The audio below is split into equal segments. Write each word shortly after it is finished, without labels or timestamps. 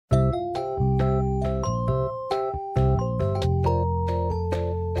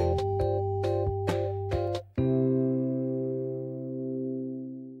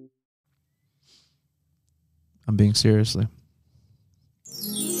being seriously.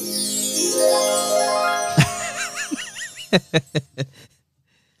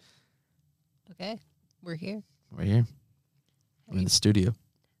 Okay, we're here. We're here. We're in the studio.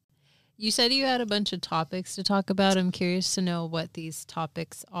 You said you had a bunch of topics to talk about. I'm curious to know what these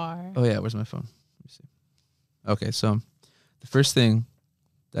topics are. Oh, yeah. Where's my phone? Let me see. Okay, so the first thing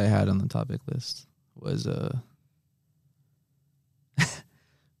that I had on the topic list was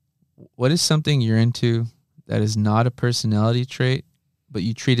what is something you're into that is not a personality trait, but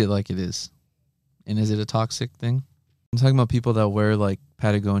you treat it like it is? And is it a toxic thing? I'm talking about people that wear like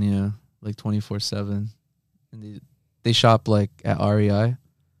Patagonia like 24/7, and they shop like at REI.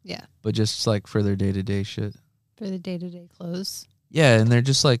 Yeah. But just like for their day-to-day shit. For the day-to-day clothes. Yeah, and they're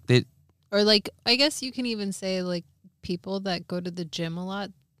just like or like, I guess you can even say like people that go to the gym a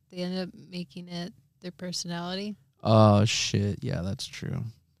lot, they end up making it their personality. Oh shit, yeah, that's true.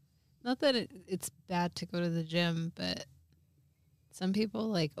 Not that it's bad to go to the gym, but some people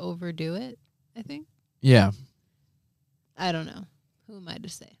like overdo it, I think. Yeah. I don't know. Who am I to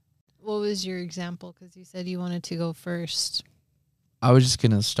say? What was your example? Because you said you wanted to go first. I was just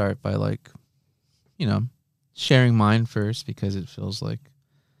going to start by like, sharing mine first because it feels like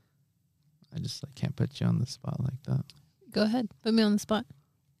I just like can't put you on the spot like that. Go ahead. Put me on the spot.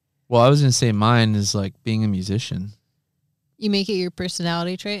 Well, I was going to say mine is like being a musician. You make it your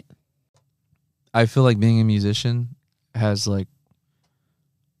personality trait? I feel like being a musician has like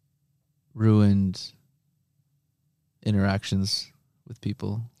ruined interactions with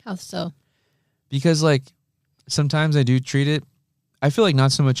people. How so? Because like sometimes I do treat it, I feel like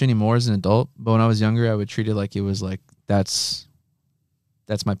not so much anymore as an adult, but when I was younger I would treat it like it was like that's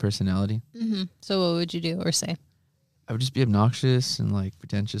my personality. Mm-hmm. So what would you do or say? I would just be obnoxious and like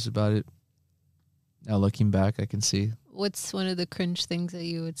pretentious about it. Now looking back I can see. What's one of the cringe things that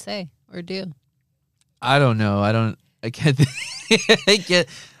you would say or do? I don't know. I can't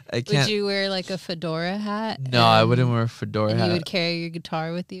Would you wear like a fedora hat? No, I wouldn't wear a fedora hat. You would carry your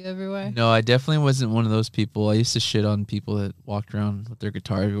guitar with you everywhere? No, I definitely wasn't one of those people. I used to shit on people that walked around with their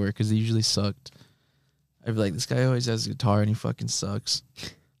guitar everywhere because they usually sucked. I'd be like, this guy always has a guitar and he fucking sucks.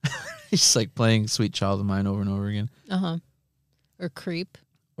 He's just like playing Sweet Child of Mine over and over again. Uh-huh. Or Creep.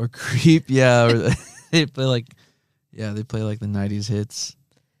 Or Creep, yeah. Or they play like the 90s hits.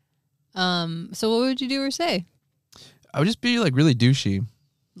 So what would you do or say? I would just be like really douchey.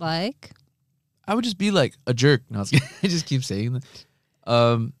 Like? I would just be like a jerk. No, I just keep saying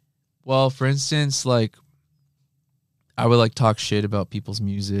that. Well, for instance, like I would like talk shit about people's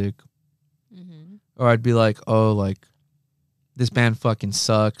music. Mm-hmm. Or I'd be like, oh, like this band fucking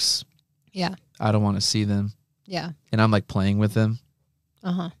sucks. Yeah. I don't want to see them. Yeah. And I'm like playing with them.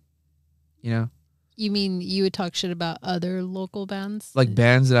 Uh-huh. You know? You mean you would talk shit about other local bands? Like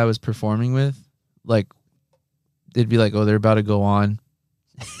bands that I was performing with, like they'd be like, oh, they're about to go on.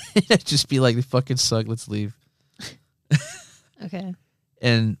 I'd just be like, they fucking suck, let's leave. Okay.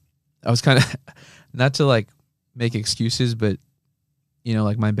 And I was kind of, not to like make excuses, but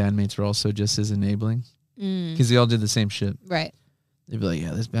like my bandmates were also just as enabling because they all did the same shit. Right. They'd be like,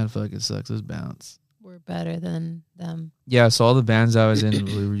 yeah, this band fucking sucks, let's bounce. We're better than them. Yeah, so all the bands I was in,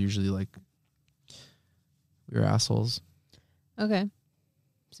 we were usually like, we were assholes. Okay.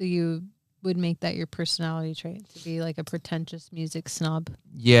 So you would make that your personality trait, to be like a pretentious music snob?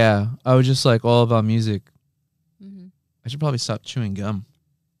 Yeah, I was just like all about music. Mm-hmm. I should probably stop chewing gum.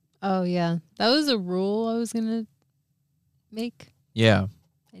 Oh, yeah. That was a rule I was going to make. Yeah.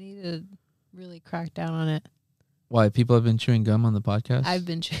 I need to really crack down on it. Why? People have been chewing gum on the podcast? I've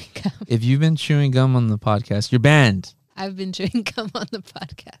been chewing gum. If you've been chewing gum on the podcast, you're banned. I've been chewing gum on the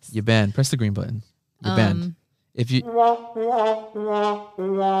podcast. You're banned. Press the green button. You're banned. If you...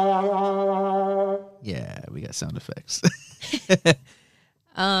 Yeah, we got sound effects.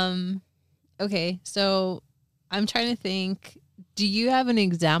 Okay, so I'm trying to think. Do you have an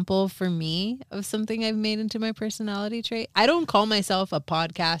example for me of something I've made into my personality trait? I don't call myself a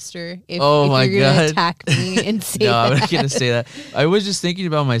podcaster. If you're going to attack me and say no, that. I'm not going to say that. I was just thinking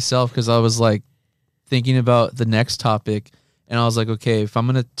about myself because I was like thinking about the next topic, and I was like, okay, if I'm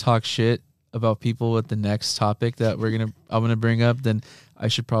going to talk shit about people with the next topic that I'm gonna bring up, then I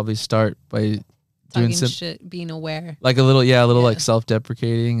should probably start by doing some shit, being aware, like a little like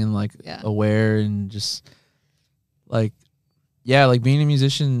self-deprecating and like aware and just like like being a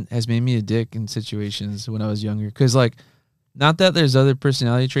musician has made me a dick in situations when I was younger. Because like, not that there's other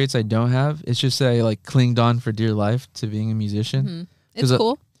personality traits I don't have, it's just that I like clinged on for dear life to being a musician. Mm-hmm. It's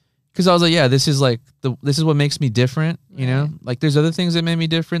cool. Because I was like, yeah, this is what makes me different, you know? Like there's other things that made me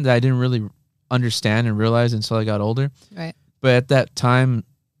different that I didn't really understand and realize until I got older. Right. But at that time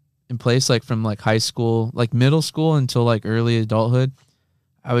in place, like from like high school, like middle school until like early adulthood,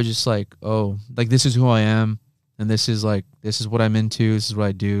 I was just like, oh, like this is who I am, and this is what I'm into, this is what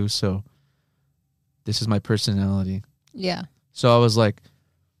I do, so this is my personality. Yeah. So I was like,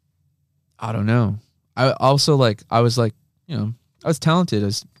 I don't know. I also like, I was like, you know, I was talented.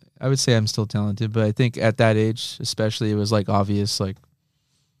 I would say I'm still talented, but I think at that age, especially, it was like obvious. Like,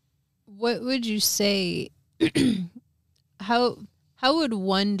 what would you say? How would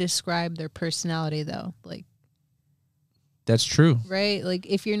one describe their personality though? Like, that's true, right? Like,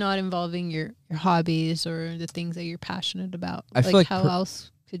 if you're not involving your hobbies or the things that you're passionate about, I feel like how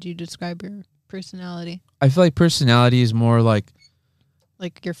else could you describe your personality? I feel like personality is more like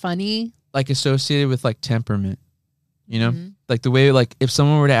you're funny, like associated with like temperament, you know, like the way, like if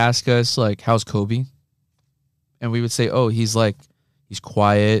someone were to ask us like, how's Kobe? And we would say, oh, he's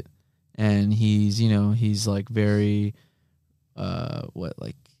quiet and he's, you know, he's like very,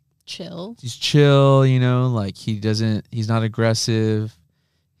 chill. He's chill, you know, like he's not aggressive.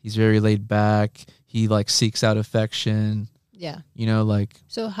 He's very laid back. He like seeks out affection. Yeah. You know, like.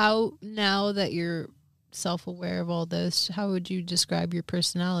 So how, now that you're self-aware of all this, how would you describe your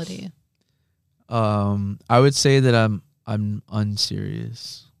personality? I would say that I'm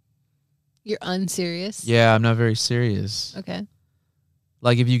unserious. You're unserious? Yeah, I'm not very serious. Okay.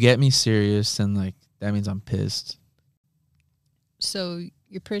 Like if you get me serious, then like that means I'm pissed. So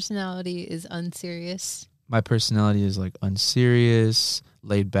your personality is unserious? My personality is like unserious,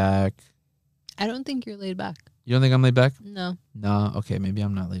 laid back. I don't think you're laid back. You don't think I'm laid back? No. No, okay, maybe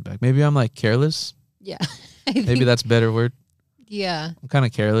I'm not laid back. Maybe I'm like careless. Yeah. Maybe that's a better word. Yeah. I'm kind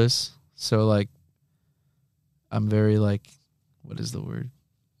of careless. So like I'm very like, what is the word?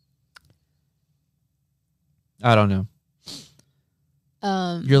 I don't know.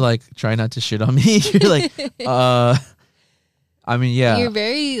 You're like, try not to shit on me. You're like, I mean, yeah. You're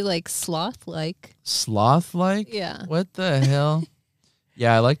very like sloth-like. Sloth-like? Yeah. What the hell?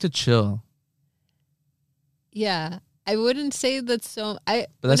 Yeah, I like to chill. Yeah. I wouldn't say that's so. But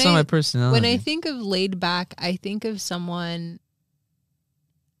that's not my personality. When I think of laid back, I think of someone.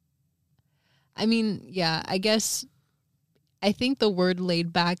 I mean, yeah, I guess. I think the word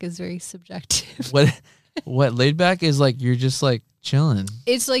laid back is very subjective. What laid back is like? You're just like chilling.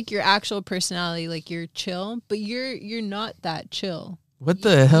 It's like your actual personality, like you're chill, but you're not that chill. What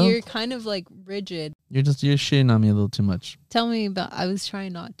the hell? You're kind of like rigid. You're shitting on me a little too much. Tell me about. I was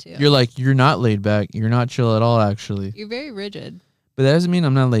trying not to. You're like, you're not laid back. You're not chill at all. Actually, you're very rigid. But that doesn't mean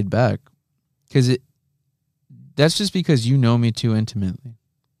I'm not laid back, because that's just because you know me too intimately.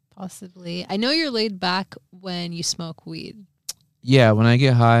 Possibly, I know you're laid back when you smoke weed. Yeah, when I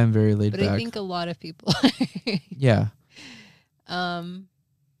get high, I'm very laid back. But I think a lot of people are. Yeah. I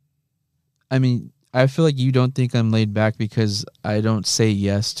mean, I feel like you don't think I'm laid back because I don't say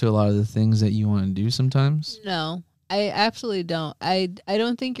yes to a lot of the things that you want to do sometimes. No, I absolutely don't. I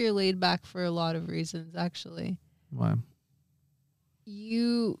don't think you're laid back for a lot of reasons, actually. Why?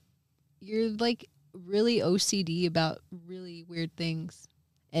 You're like really OCD about really weird things.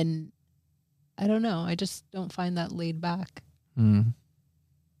 And I don't know. I just don't find that laid back.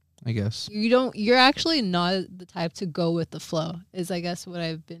 I guess. You're actually not the type to go with the flow, is I guess what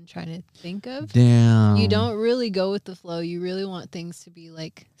I've been trying to think of. Damn. You don't really go with the flow. You really want things to be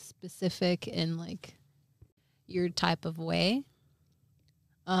like specific in like your type of way.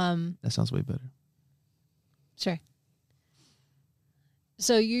 That sounds way better. Sure.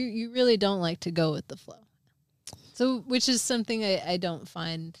 So you really don't like to go with the flow. So, which is something I don't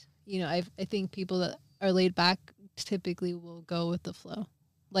find, you know, I think people that are laid back typically will go with the flow.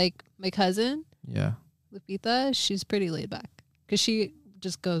 Like my cousin, yeah, Lupita, she's pretty laid back because she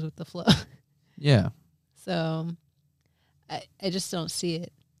just goes with the flow. Yeah. So I just don't see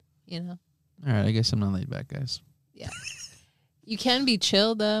it, you know. All right, I guess I'm not laid back, guys. Yeah. You can be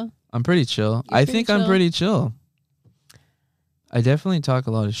chill though. I'm pretty chill. I think I'm pretty chill. I definitely talk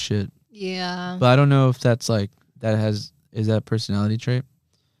a lot of shit. Yeah. But I don't know if that's like is that a personality trait?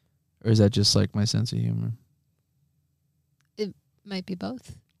 Or is that just like my sense of humor? It might be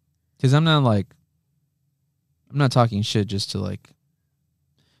both. Because I'm not talking shit just to like.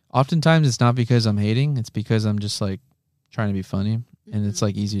 Oftentimes it's not because I'm hating. It's because I'm just like trying to be funny. Mm-hmm. And it's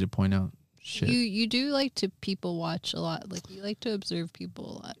like easy to point out shit. You do like to people watch a lot. Like you like to observe people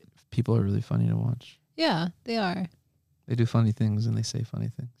a lot. People are really funny to watch. Yeah, they are. They do funny things and they say funny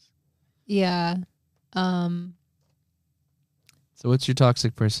things. Yeah. So what's your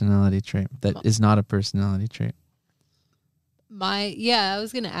toxic personality trait that is not a personality trait? I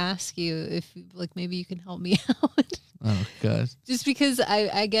was going to ask you if like maybe you can help me out. Oh God. Just because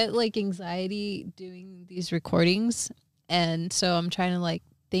I get like anxiety doing these recordings, and so I'm trying to like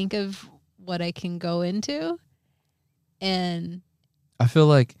think of what I can go into. And I feel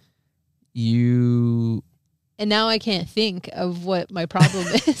like you... And now I can't think of what my problem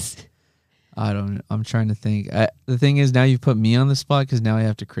is. I'm trying to think. The thing is, now you've put me on the spot because now I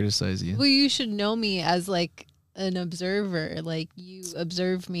have to criticize you. Well, you should know me as like an observer. Like, you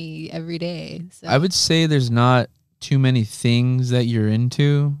observe me every day. So. I would say there's not too many things that you're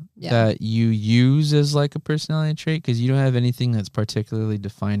into that you use as like a personality trait, because you don't have anything that's particularly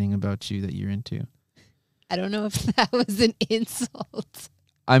defining about you that you're into. I don't know if that was an insult.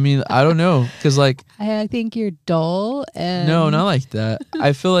 I mean, I don't know, because like... I think you're dull. And No, not like that.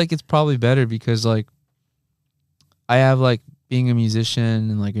 I feel like it's probably better because like I have like being a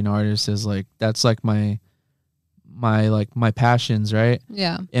musician and like an artist is like, that's like my passions, right?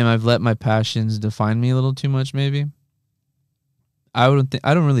 Yeah. And I've let my passions define me a little too much, maybe. I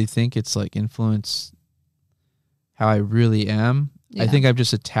don't really think it's like influence how I really am. Yeah. I think I've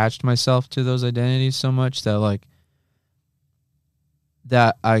just attached myself to those identities so much that like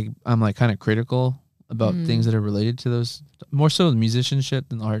I'm like kind of critical about things that are related to those, more so musicianship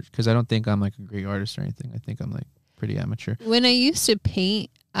than art, because I don't think I'm like a great artist or anything. I think I'm like pretty amateur. When I used to paint,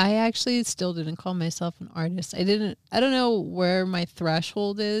 I actually still didn't call myself an artist. I don't know where my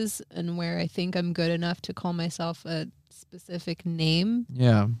threshold is and where I think I'm good enough to call myself a specific name.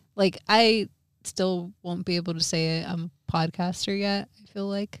 Yeah. Like, I still won't be able to say I'm a podcaster yet, I feel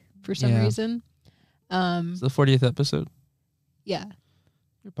like, for some reason. It's the 40th episode. Yeah.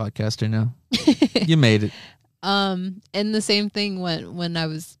 You're a podcaster now. You made it. And the same thing when I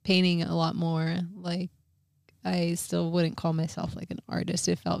was painting a lot more, like, I still wouldn't call myself like an artist.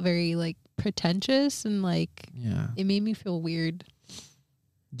 It felt very like pretentious and like it made me feel weird.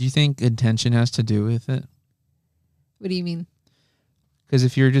 Do you think intention has to do with it? What do you mean? Because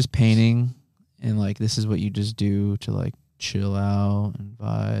if you're just painting and like this is what you just do to like chill out and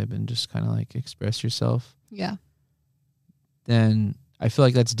vibe and just kind of like express yourself. Yeah. Then I feel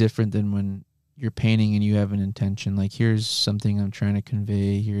like that's different than when you're painting and you have an intention. Like, here's something I'm trying to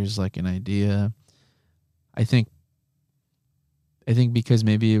convey. Here's like an idea. I think because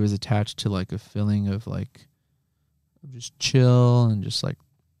maybe it was attached to like a feeling of like just chill and just like,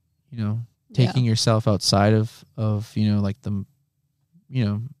 you know, taking yourself outside of, you know, like the, you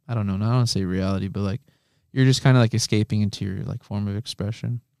know, I don't know, not want to say reality, but like you're just kind of like escaping into your like form of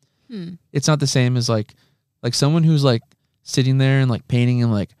expression. It's not the same as like someone who's like sitting there and like painting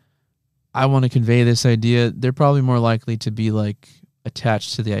and like, I want to convey this idea. They're probably more likely to be like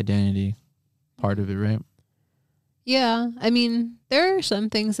attached to the identity part of it, right? Yeah, I mean, there are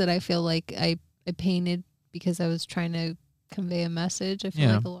some things that I feel like I painted because I was trying to convey a message. I feel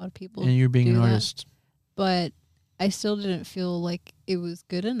like a lot of people and you're being an artist. But I still didn't feel like it was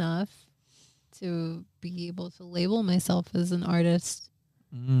good enough to be able to label myself as an artist.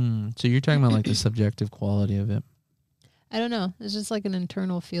 So you're talking about like the subjective quality of it. I don't know. It's just like an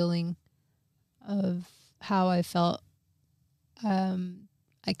internal feeling of how I felt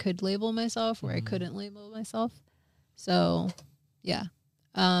I could label myself or I couldn't label myself. So, yeah.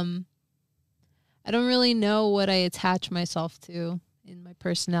 I don't really know what I attach myself to in my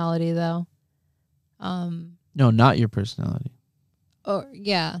personality, though. No, not your personality. Or,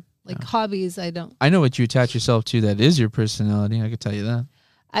 yeah. Like hobbies, I don't. I know what you attach yourself to that is your personality. I could tell you that.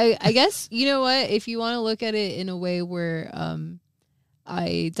 I guess, you know what? If you want to look at it in a way where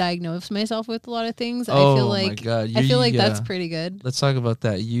I diagnose myself with a lot of things, I feel like that's pretty good. Let's talk about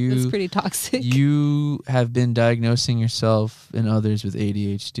that. That's pretty toxic. You have been diagnosing yourself and others with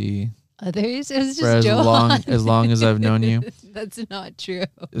ADHD. Others? It was just for Johan. as long as I've known you. That's not true.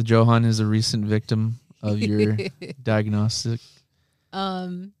 Johan is a recent victim of your diagnostic.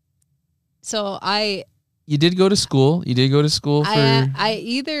 So you did go to school. You did go to school for... I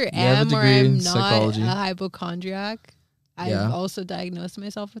either am or I'm not psychology. a hypochondriac. I've also diagnosed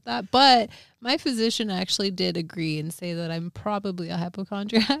myself with that. But my physician actually did agree and say that I'm probably a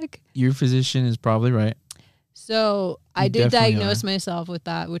hypochondriac. Your physician is probably right. So I did diagnose myself with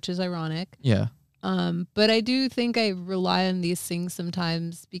that, which is ironic. Yeah. But I do think I rely on these things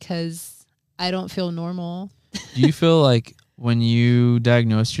sometimes because I don't feel normal. Do you feel like when you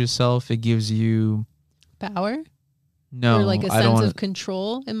diagnose yourself, it gives you... power? No. Or like a sense of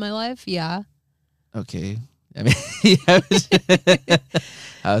control in my life? Yeah. Okay. I mean,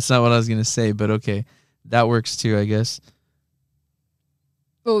 that's not what I was going to say, but okay. That works too, I guess.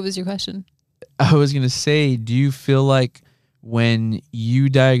 What was your question? I was going to say, do you feel like when you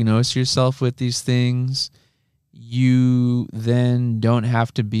diagnose yourself with these things, you then don't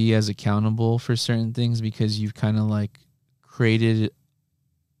have to be as accountable for certain things because you've kind of like created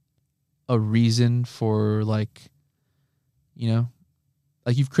a reason for like, you know,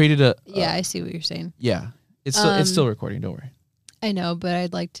 Like you've created a. Yeah, I see what you're saying. Yeah, it's still recording. Don't worry. I know, but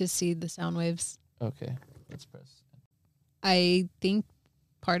I'd like to see the sound waves. Okay, let's press. I think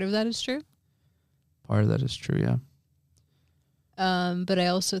part of that is true. Part of that is true. Yeah. But I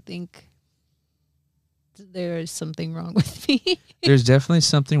also think there is something wrong with me. There's definitely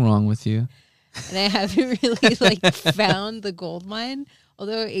something wrong with you. And I haven't really found the gold mine.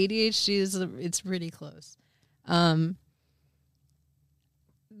 Although ADHD it's pretty close. The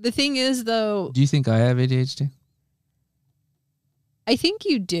thing is, though, do you think I have ADHD? I think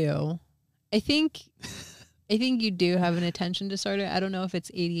you do. I think you do have an attention disorder. I don't know if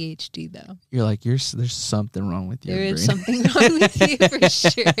it's ADHD though. You're like there's something wrong with you. There is something wrong with you for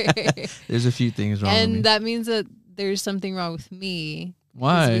sure. There's a few things wrong. And with me. that means that there's something wrong with me.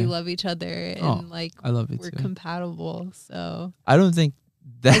 Why? We love each other and I love it we're too. compatible. So I don't think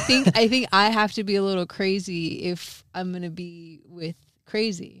that. I think I have to be a little crazy if I'm gonna be with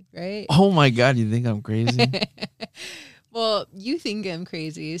crazy, right? Oh my God, you think I'm crazy? Well, you think I'm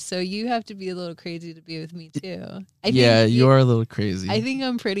crazy, so you have to be a little crazy to be with me too. Yeah, you're a little crazy. I think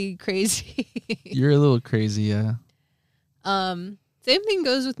I'm pretty crazy. You're a little crazy, yeah. Same thing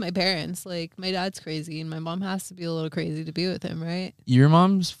goes with my parents. Like my dad's crazy, and my mom has to be a little crazy to be with him, right? Your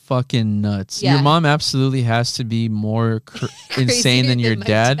mom's fucking nuts. Yeah. Your mom absolutely has to be more insane than your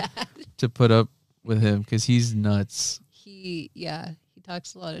dad to put up with him because he's nuts. He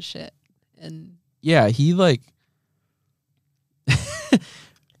talks a lot of shit, and yeah, he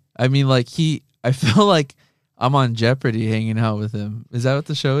I mean, I feel like I'm on Jeopardy hanging out with him. Is that what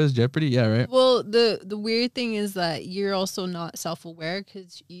the show is? Jeopardy? Yeah, right? Well, the weird thing is that you're also not self-aware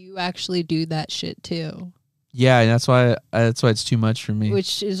because you actually do that shit too. Yeah, and that's why it's too much for me.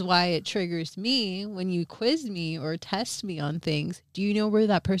 Which is why it triggers me when you quiz me or test me on things. Do you know where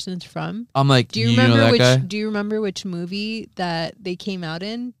that person's from? I'm like, do you remember do you remember which movie that they came out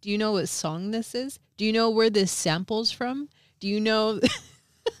in? Do you know what song this is? Do you know where this sample's from? Do you know?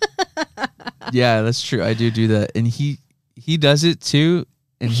 Yeah, that's true. I do that, and he does it too,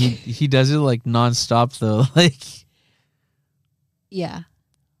 and he does it nonstop though. Yeah,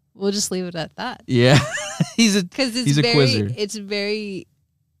 we'll just leave it at that. Yeah, he's a quizzer. It's very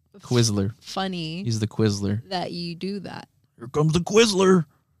Quizler. Funny. He's the Quizler. That you do that. Here comes the Quizler.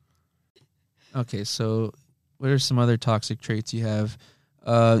 Okay, so what are some other toxic traits you have?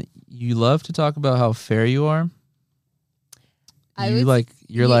 You love to talk about how fair you are.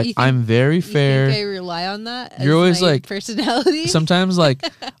 I'm very fair. You think I rely on that? You're always personality. Sometimes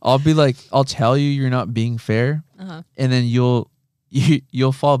I'll tell you you're not being fair, and then you'll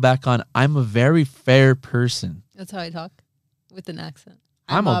fall back on I'm a very fair person. That's how I talk with an accent.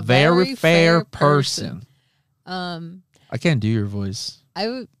 I'm a very fair person. I can't do your voice.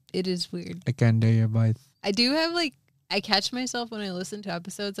 It is weird. I can't do your voice. I do have I catch myself when I listen to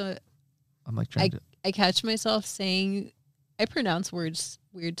episodes. I'm I catch myself saying. I pronounce words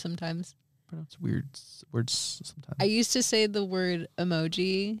weird sometimes. Words sometimes. I used to say the word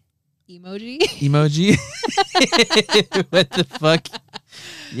emoji. Emoji? What the fuck?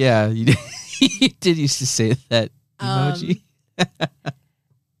 Yeah, you did used to say that. Emoji.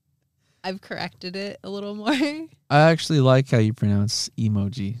 I've corrected it a little more. I actually like how you pronounce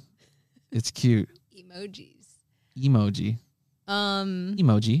emoji. It's cute. Emojis. Emoji.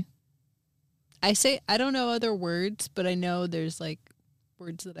 Emoji. I don't know other words, but I know there's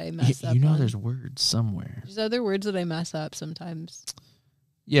words that I mess up. There's words somewhere. There's other words that I mess up sometimes.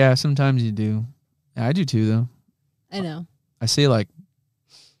 Yeah, sometimes you do. Yeah, I do too, though. I know. I say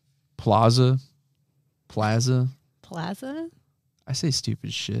plaza. Plaza? I say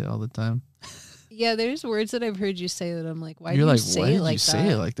stupid shit all the time. Yeah, there's words that I've heard you say that I'm like, why You're do you like, say why it did like you that? say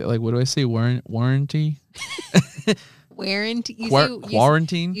it like that? Like, what do I say? Warranty? Quarantine.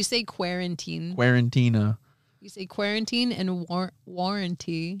 Quarantine? You say quarantine. Quarantina. You say quarantine and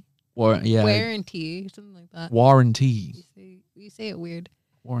warranty. Yeah. Warranty, something like that. Warranty. You say it weird.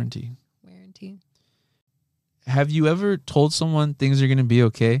 Warranty. Warranty. Have you ever told someone things are going to be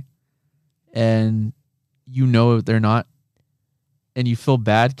okay and you know they're not? And you feel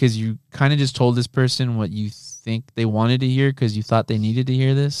bad because you kind of just told this person what you think they wanted to hear because you thought they needed to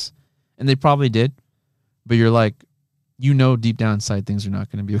hear this. And they probably did. But you're like, deep down inside things are not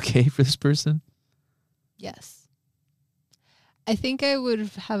going to be okay for this person. Yes. I think I would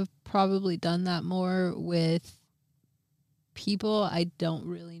have probably done that more with people I don't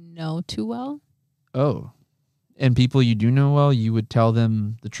really know too well. Oh. And people you do know well, you would tell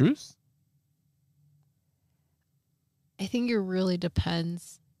them the truth? I think it really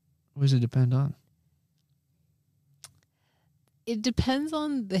depends. What does it depend on? It depends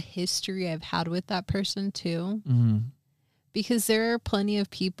on the history I've had with that person too. Mm-hmm. Because there are plenty of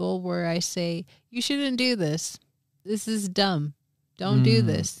people where I say, you shouldn't do this. This is dumb. Don't do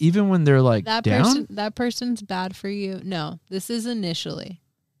this. Even when they're like down? That person's bad for you. No, this is initially.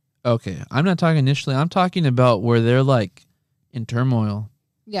 Okay. I'm not talking initially. I'm talking about where they're like in turmoil.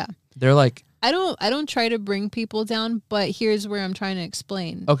 Yeah. They're like, I don't try to bring people down, but here's where I'm trying to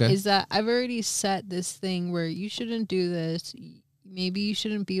explain. Okay. Is that I've already set this thing where you shouldn't do this. Maybe you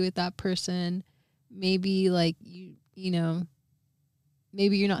shouldn't be with that person. Maybe like you know,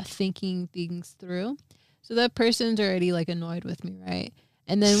 maybe you're not thinking things through. So that person's already like annoyed with me, right?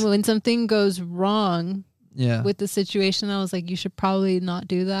 And then when something goes wrong with the situation, I was like, you should probably not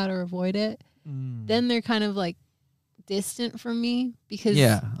do that or avoid it. Then they're kind of like distant from me because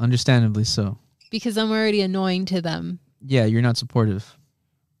understandably so. Because I'm already annoying to them. Yeah, you're not supportive.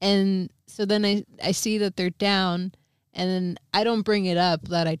 And so then I see that they're down, and then I don't bring it up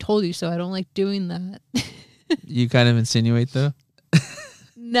that I told you so. I don't like doing that. You kind of insinuate though?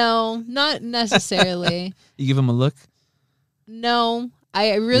 No, not necessarily. You give them a look? No,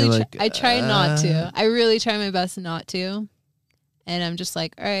 I really I try not to. I really try my best not to. And I'm just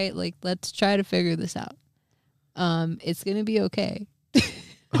like, all right, like let's try to figure this out. It's gonna be okay.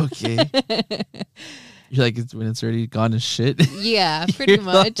 Okay. You're like, when it's already gone to shit. Yeah, pretty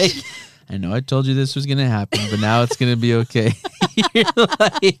much. Like, I know I told you this was gonna happen, but now it's gonna be okay. You're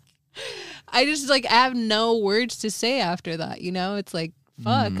like, I just like I have no words to say after that. You know, it's like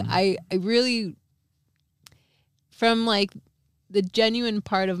fuck. I really, from like the genuine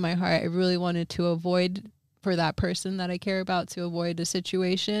part of my heart, I really wanted to avoid for that person that I care about to avoid a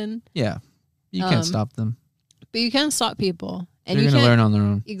situation. Yeah, you can't stop them. But you can't stop people. And they're going to learn on their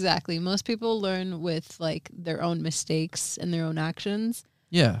own. Exactly. Most people learn with like their own mistakes and their own actions.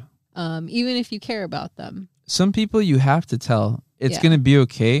 Yeah. Even if you care about them. Some people you have to tell it's going to be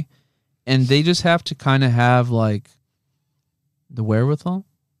okay. And they just have to kind of have like the wherewithal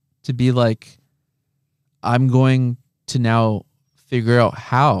to be like, I'm going to now figure out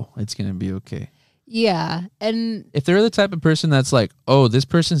how it's going to be okay. Yeah. And if they're the type of person that's like, oh, this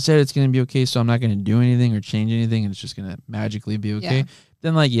person said it's going to be okay, so I'm not going to do anything or change anything, and it's just going to magically be okay,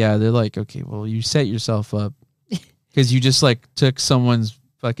 then like, yeah, they're like, okay, well, you set yourself up because you just like took someone's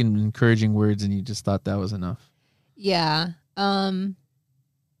fucking encouraging words and you just thought that was enough. Yeah.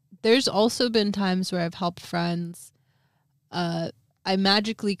 There's also been times where I've helped friends. I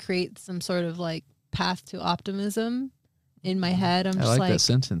magically create some sort of like path to optimism in my head. I like that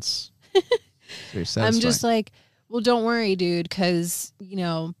sentence. Very satisfying. I'm just like, well, don't worry, dude, because, you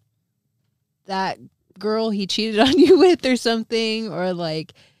know, that girl he cheated on you with or something, or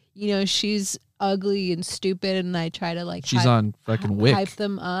like, you know, she's ugly and stupid, and I try to like she's on fucking Wick. Hype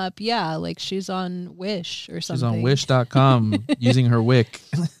them up. Yeah, like she's on Wish or something. She's on Wish.com using her Wick.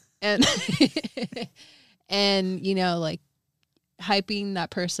 And and you know, like hyping that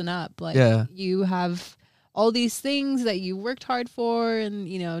person up. Like you have all these things that you worked hard for, and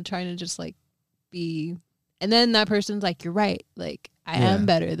you know, trying to just like be, and then that person's like, you're right, like I am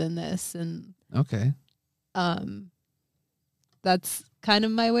better than this, and that's kind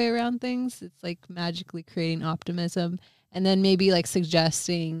of my way around things. It's like magically creating optimism, and then maybe like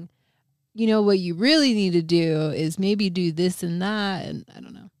suggesting, you know, what you really need to do is maybe do this and that, and I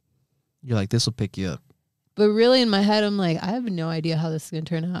don't know. You're like, this will pick you up. But really in my head, I'm like, I have no idea how this is going to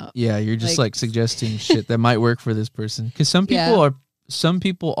turn out. Yeah, you're just like suggesting shit that might work for this person. Because some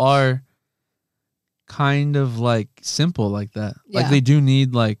people are kind of like simple like that. Like they do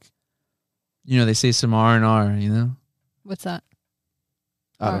need like, you know, they say some R&R, you know? What's that?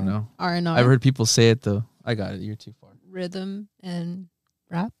 I don't know. R&R. I've heard people say it though. I got it. You're too far. Rhythm and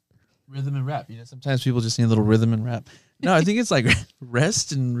rap? Rhythm and rap. You know, sometimes people just need a little rhythm and rap. No, I think it's like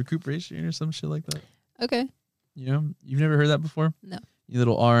rest and recuperation or some shit like that. Okay. You know, you've never heard that before? No. You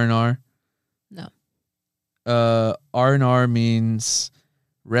little R&R? No. R&R means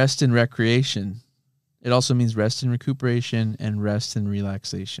rest and recreation. It also means rest and recuperation and rest and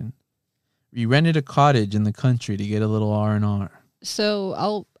relaxation. You rented a cottage in the country to get a little R&R. So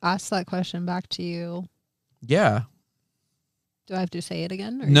I'll ask that question back to you. Yeah. Do I have to say it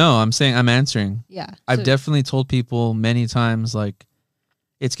again? Or? No, I'm answering. Yeah. I've definitely told people many times, like,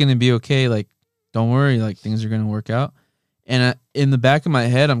 it's going to be okay. Like, don't worry. Like, things are going to work out. And in the back of my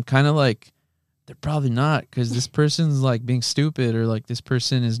head, I'm kind of like, they're probably not, because this person's like being stupid, or like this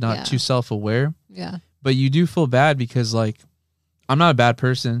person is not too self-aware. Yeah. But you do feel bad because like, I'm not a bad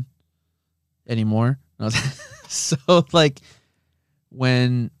person anymore. So like,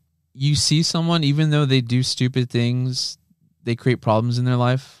 when you see someone, even though they do stupid things, they create problems in their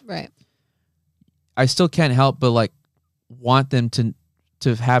life. Right. I still can't help but like want them to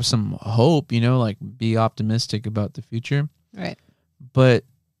have some hope, you know, like be optimistic about the future. Right. But,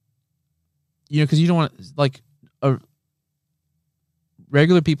 because you don't want, like,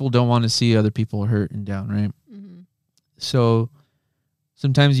 regular people don't want to see other people hurt and down, right? Mm-hmm. So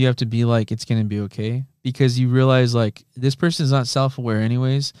sometimes you have to be like, it's going to be okay, because you realize, like, this person's not self-aware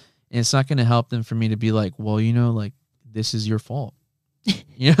anyways, and it's not going to help them for me to be like, well, like, this is your fault.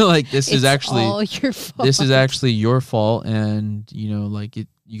 Like, this is actually all your fault. This is actually your fault, and like,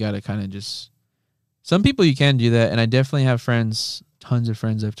 you got to kind of just. Some people you can do that, and I definitely have friends, tons of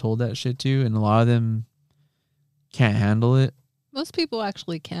friends I've told that shit to, and a lot of them can't handle it. Most people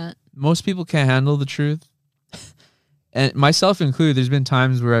actually can't. Most people can't handle the truth. And myself included, there's been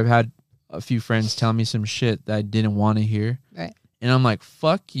times where I've had a few friends tell me some shit that I didn't want to hear. Right. And I'm like,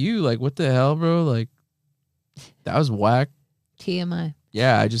 fuck you. Like, what the hell, bro? Like, that was whack. TMI.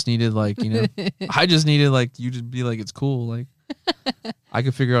 Yeah, I just needed, like, I just needed, like, you to be like, it's cool. Like, I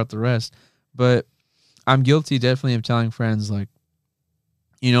could figure out the rest. But I'm guilty definitely of telling friends, like,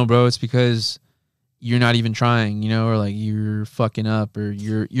 bro, it's because you're not even trying, or like you're fucking up, or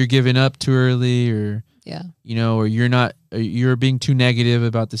you're giving up too early, or or you're being too negative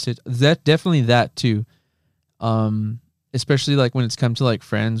about the situation. That definitely that too. Especially like when it's come to like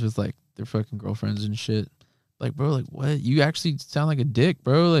friends with like their fucking girlfriends and shit. Like, bro, like, what? You actually sound like a dick,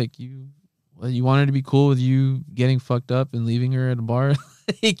 bro. Like, you wanted to be cool with you getting fucked up and leaving her at a bar,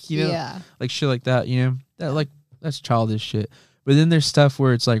 like, like shit like that. That, like, that's childish shit. But then there's stuff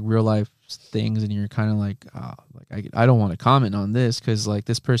where it's like real life things, and you're kind of like, I don't want to comment on this because like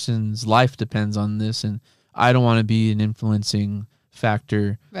this person's life depends on this, and I don't want to be an influencing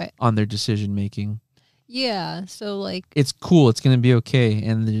factor on their decision making. Yeah, so like it's cool, it's gonna be okay,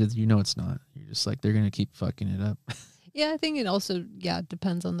 and it's not. You're just like, they're gonna keep fucking it up. Yeah, I think it also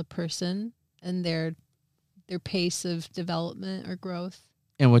depends on the person and their pace of development or growth,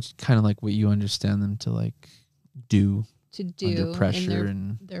 and what kind of like what you understand them to like do under pressure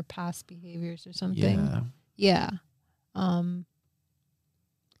in their past behaviors or something. Yeah. I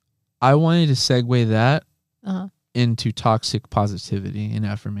wanted to segue that into toxic positivity and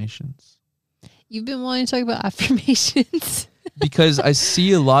affirmations. You've been wanting to talk about affirmations because I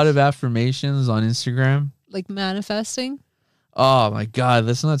see a lot of affirmations on Instagram, like manifesting. Oh my God,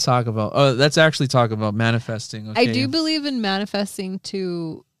 let's not talk about. Let's actually talk about manifesting. Okay? I do believe in manifesting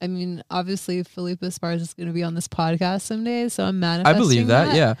too. I mean, obviously, Felipe Esparza is going to be on this podcast someday, so I'm manifesting. I believe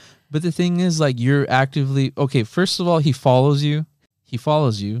that, yeah. But the thing is, like, you're actively first of all, he follows you,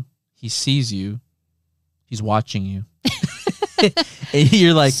 he sees you, he's watching you, and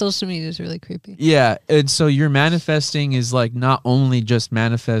you're like, social media is really creepy. Yeah, and so your manifesting is like not only just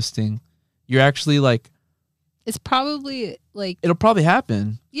manifesting, you're actually like. It's probably like... It'll probably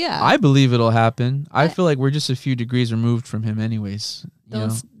happen. Yeah. I believe it'll happen. I feel like we're just a few degrees removed from him anyways.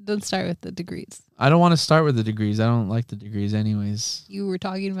 Don't start with the degrees. I don't want to start with the degrees. I don't like the degrees anyways. You were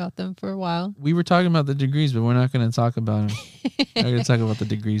talking about them for a while. We were talking about the degrees, but we're not going to talk about them. We're going to talk about the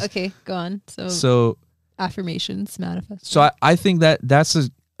degrees. Okay, go on. So affirmations, manifesting. So I think that's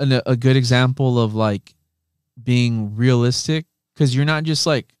a good example of like being realistic, because you're not just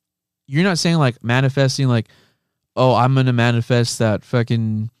like... You're not saying like manifesting like... Oh, I'm going to manifest that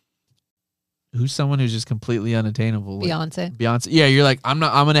fucking... Who's someone who's just completely unattainable? Like Beyonce. Yeah, you're like, I'm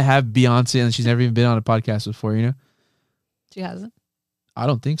going to have Beyonce, and she's never even been on a podcast before, She hasn't? I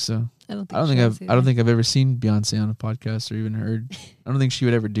don't think so. I don't think I've ever seen Beyonce on a podcast or even heard. I don't think she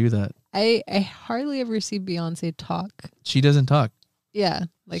would ever do that. I hardly ever see Beyonce talk. She doesn't talk. Yeah.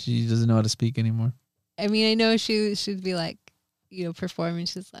 Like, she doesn't know how to speak anymore. I mean, I know she'd be like, performing,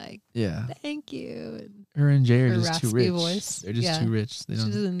 she's like, yeah, thank you. And her and Jay are just too rich. Voice. They're just too rich. She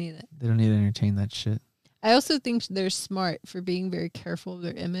doesn't need it. They don't need to entertain that shit. I also think they're smart for being very careful of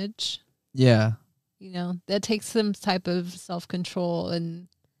their image. Yeah. That takes some type of self-control and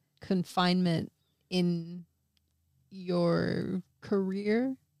confinement in your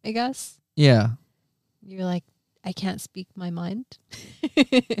career, I guess. Yeah. You're like, I can't speak my mind.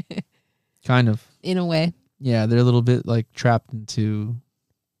 Kind of. In a way. Yeah, they're a little bit like trapped into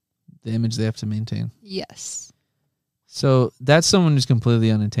the image they have to maintain. Yes. So that's someone who's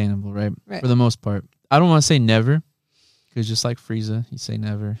completely unattainable, right? For the most part. I don't want to say never, because just like Frieza, you say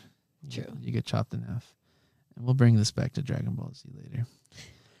never. True. You get chopped in half. And we'll bring this back to Dragon Ball Z later.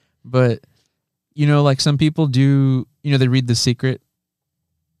 But, like some people do, they read The Secret.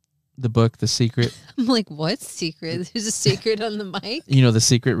 The book, The Secret. I'm like, what secret? There's a secret on the mic? The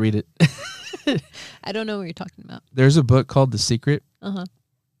Secret, read it. I don't know what you're talking about. There's a book called The Secret. Uh-huh.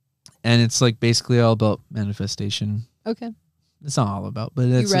 And it's like basically all about manifestation. Okay. It's not all about, but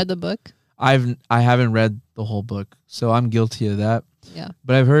you read the book? I haven't read the whole book, so I'm guilty of that. Yeah.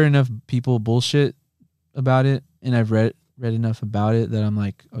 But I've heard enough people bullshit about it, and I've read read enough about it that I'm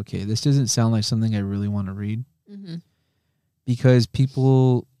like, okay, this doesn't sound like something I really want to read. Mm-hmm. Because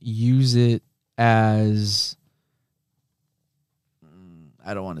people use it as,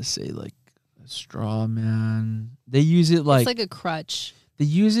 I don't want to say like a straw man. They use it like... It's like a crutch. They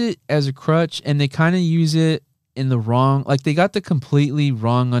use it as a crutch, and they kind of use it in the wrong... Like, they got the completely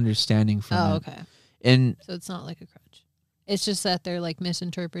wrong understanding from it. Oh, okay. And so it's not like a crutch. It's just that they're like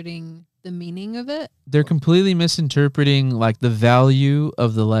misinterpreting the meaning of it? They're completely misinterpreting like the value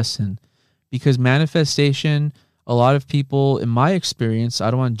of the lesson. Because manifestation... A lot of people, in my experience, I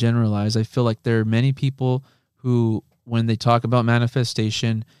don't want to generalize. I feel like there are many people who, when they talk about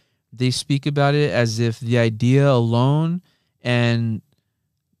manifestation, they speak about it as if the idea alone and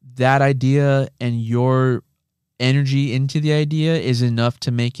that idea and your energy into the idea is enough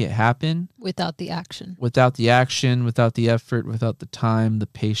to make it happen. Without the action. Without the action, without the effort, without the time, the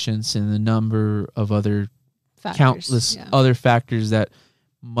patience, and the number of other countless other factors that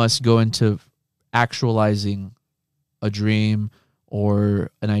must go into actualizing a dream or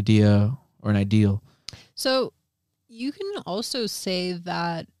an idea or an ideal. So you can also say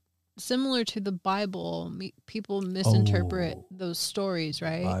that similar to the Bible, people misinterpret those stories,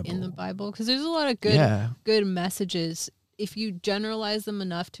 right? In the Bible, because there's a lot of good messages. If you generalize them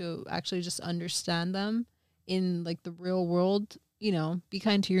enough to actually just understand them in like the real world, you know, be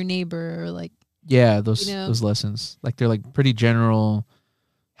kind to your neighbor, or like those lessons, like they're like pretty general,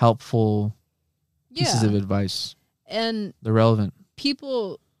 helpful pieces of advice. And they're relevant.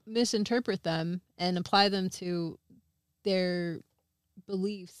 People misinterpret them and apply them to their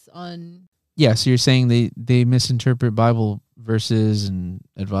beliefs on... Yeah, so you're saying they misinterpret Bible verses and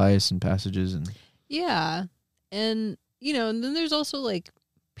advice and passages and... Yeah. And, you know, and then there's also like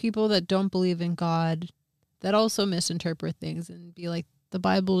people that don't believe in God that also misinterpret things and be like, the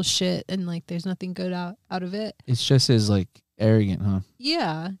Bible is shit and like there's nothing good out of it. It's just as like arrogant, huh?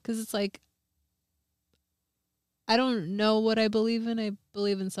 Yeah, because it's like, I don't know what I believe in. I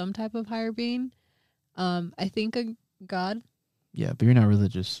believe in some type of higher being. I think a God. Yeah, but you're not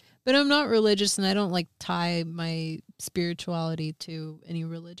religious. But I'm not religious, and I don't like tie my spirituality to any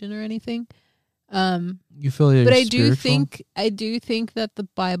religion or anything. You feel you're but spiritual? I do think that the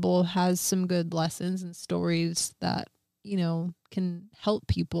Bible has some good lessons and stories that, you know, can help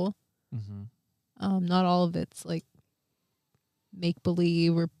people. Mm-hmm. Not all of it's like make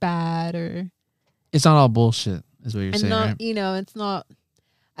believe or bad, or it's not all bullshit. Is what you're saying, right? You know, it's not...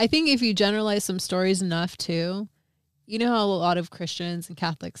 I think if you generalize some stories enough, too, you know how a lot of Christians and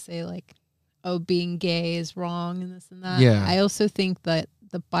Catholics say, like, oh, being gay is wrong and this and that? Yeah. I also think that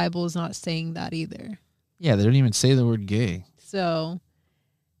the Bible is not saying that either. Yeah, they don't even say the word gay. So,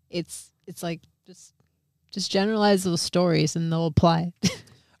 it's like, just generalize those stories and they'll apply.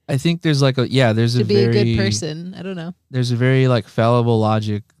 I think there's like there's to be a good person. I don't know. There's a very, like, fallible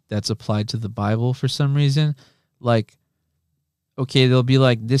logic that's applied to the Bible for some reason. Like, okay, they'll be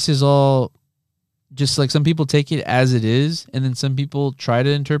like, this is all just like, some people take it as it is, and then some people try to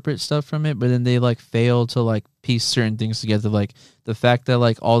interpret stuff from it, but then they like fail to like piece certain things together. Like the fact that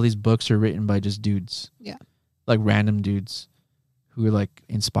like all these books are written by just dudes. Yeah. Like random dudes who are like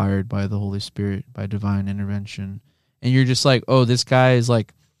inspired by the Holy Spirit, by divine intervention. And you're just like, oh, this guy is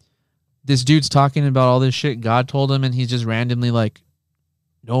like, this dude's talking about all this shit God told him, and he's just randomly like,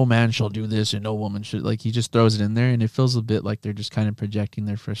 no man shall do this and no woman should, like, he just throws it in there, and it feels a bit like they're just kind of projecting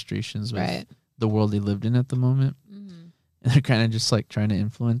their frustrations with the world they lived in at the moment. Mm-hmm. And they're kind of just like trying to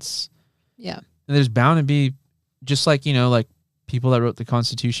influence. Yeah. And there's bound to be, just like, you know, like people that wrote the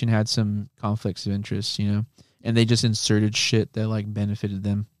Constitution had some conflicts of interest, you know, and they just inserted shit that like benefited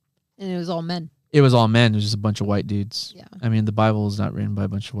them. And it was all men. It was all men. It was just a bunch of white dudes. Yeah. I mean, the Bible is not written by a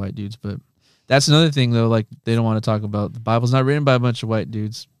bunch of white dudes, but that's another thing, though. Like, they don't want to talk about the Bible's not written by a bunch of white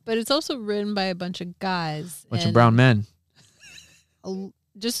dudes. But it's also written by a bunch of guys. A bunch of brown men.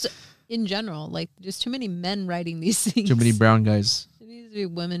 Just in general, like, there's too many men writing these things. Too many brown guys. There needs to be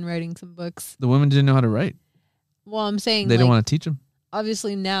women writing some books. The women didn't know how to write. Well, I'm saying they don't want to teach them.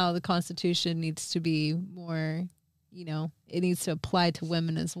 Obviously, now the Constitution needs to be more, you know, it needs to apply to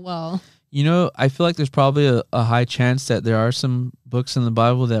women as well. You know, I feel like there's probably a high chance that there are some books in the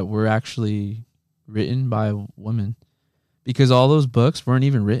Bible that were actually written by women, because all those books weren't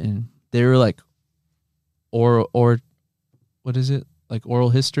even written. They were like or what is it? Like oral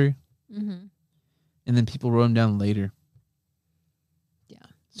history. Mm-hmm. And then people wrote them down later. Yeah.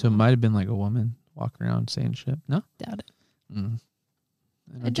 So it might have been like a woman walking around saying shit. No? Doubt it.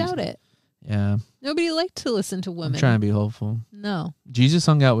 I doubt it. Yeah. Nobody liked to listen to women. I'm trying to be hopeful. No. Jesus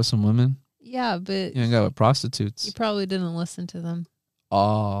hung out with some women. Yeah, but... He hung out with prostitutes. You probably didn't listen to them.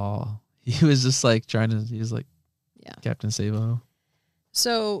 Oh. He was just like he was like... Yeah. Captain Sabo.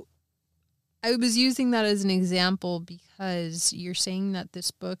 So I was using that as an example because you're saying that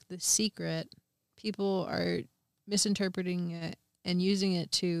this book, The Secret, people are misinterpreting it and using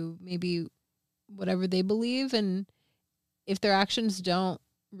it to maybe whatever they believe. And if their actions don't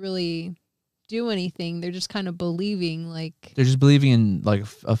really do anything, they're just kind of believing like... They're just believing in like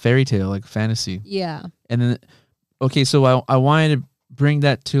a fairy tale, like fantasy. Yeah. And then, okay, so I wanted to bring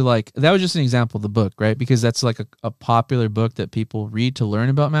that to like, that was just an example of the book, right? Because that's like a popular book that people read to learn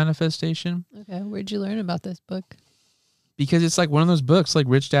about manifestation. Okay, where'd you learn about this book? Because it's like one of those books, like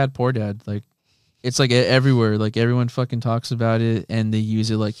Rich Dad, Poor Dad. Like, it's like everywhere. Like, everyone fucking talks about it, and they use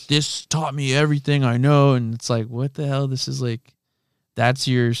it like, this taught me everything I know. And it's like, what the hell? This is like, that's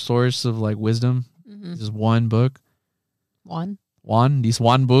your source of like wisdom. Mm-hmm. This is one book. This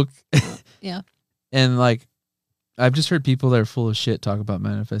one book. Yeah. And like, I've just heard people that are full of shit talk about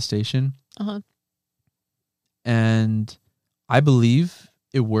manifestation. Uh-huh. And I believe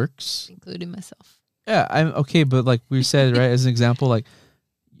it works. Including myself. Yeah, I'm okay, but like we said, right, as an example, like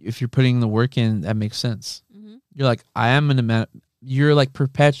if you're putting the work in, that makes sense. Mm-hmm. You're like, you're like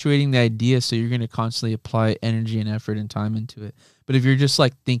perpetuating the idea, so you're going to constantly apply energy and effort and time into it. But if you're just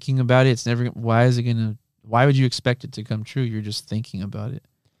like thinking about it, it's never, why would you expect it to come true? You're just thinking about it.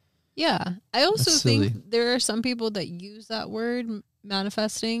 Yeah. I also think there are some people that use that word,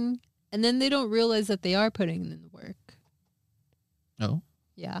 manifesting, and then they don't realize that they are putting in the work. Oh?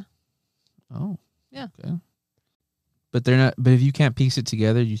 Yeah. Oh. Yeah. Okay. But they're not, but if you can't piece it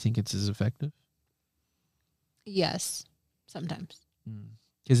together, do you think it's as effective? Yes. Sometimes.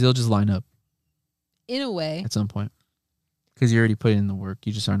 Because they'll just line up. In a way. At some point. Because you already put in the work.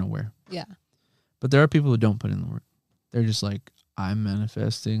 You just aren't aware. Yeah. But there are people who don't put in the work. They're just like, I'm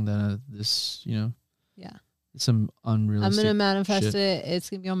manifesting that this, yeah, some unrealistic I'm going to manifest shit. it. It's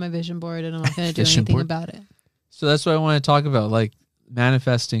going to be on my vision board and I'm not going to do anything about it. So that's what I want to talk about. Like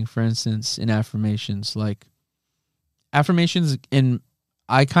manifesting, for instance, in affirmations. Like affirmations,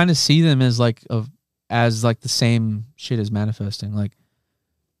 I kind of see them as like the same shit as manifesting. Like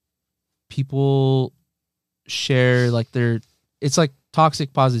people share like it's like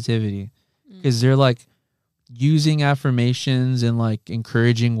toxic positivity because they're like using affirmations and like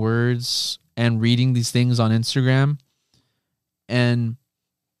encouraging words and reading these things on Instagram, and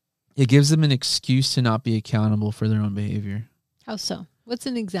it gives them an excuse to not be accountable for their own behavior. How so? What's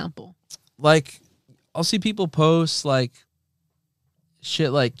an example? Like I'll see people post like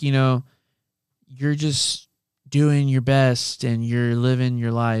shit like, you're just doing your best and you're living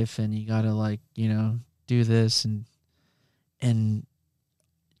your life and you gotta like, do this and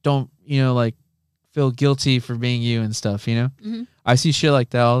don't, like feel guilty for being you and stuff, Mm-hmm. I see shit like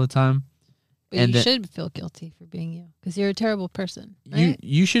that all the time. But and you should feel guilty for being you because you're a terrible person. Right?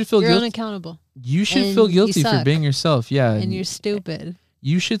 You should feel guilty. You're unaccountable. You should feel guilty for being yourself. Yeah. And you're stupid.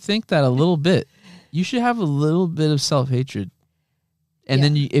 You should think that a little bit. You should have a little bit of self-hatred. And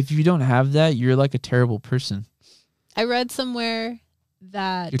then if you don't have that, you're like a terrible person. I read somewhere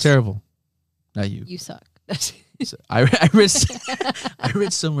that... You're terrible. Not you. You suck. I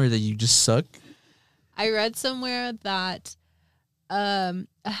read somewhere that you just suck. I read somewhere that a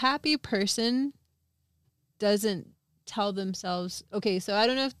happy person doesn't tell themselves... Okay, so I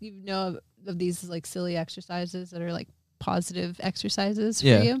don't know if you know of these like silly exercises that are like positive exercises for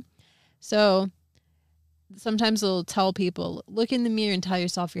you. So sometimes they'll tell people, look in the mirror and tell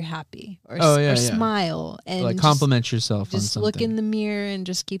yourself you're happy, or smile and like compliment yourself. Just on look in the mirror and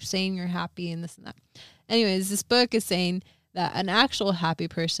just keep saying you're happy and this and that. Anyways, this book is saying that an actual happy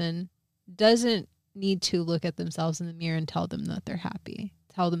person doesn't need to look at themselves in the mirror and tell them that they're happy.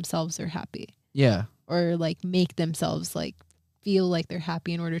 Tell themselves they're happy. Yeah. Or like make themselves like feel like they're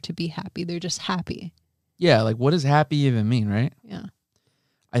happy in order to be happy. They're just happy. Yeah, like what does happy even mean, right? Yeah.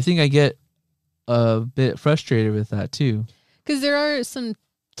 I think I get a bit frustrated with that too. Because there are some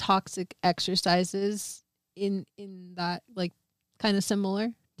toxic exercises in that, like kind of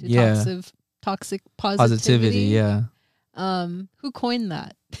similar to toxic positivity. Yeah. Who coined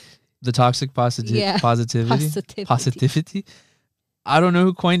that? The toxic positivity. I don't know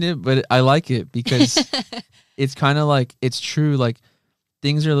who coined it, but I like it because it's kind of like, it's true. Like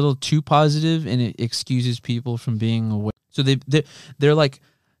things are a little too positive and it excuses people from being aware. So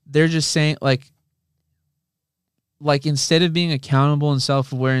they're just saying like instead of being accountable and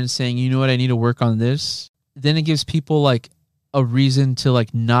self-aware and saying, you know what, I need to work on this, then it gives people like a reason to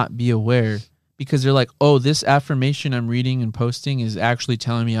like not be aware because they're like, oh, this affirmation I'm reading and posting is actually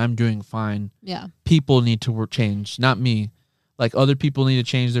telling me I'm doing fine. Yeah. People need to change, not me. Like other people need to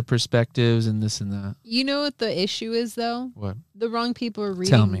change their perspectives and this and that. You know what the issue is though? What? The wrong people are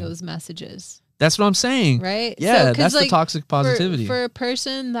reading those messages. That's what I'm saying. Right? Yeah, so, that's the toxic positivity. For a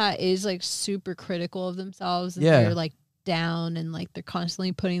person that is like super critical of themselves and they're like down and like they're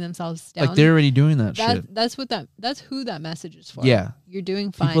constantly putting themselves down. Like they're already doing that shit. That's who that message is for. Yeah. You're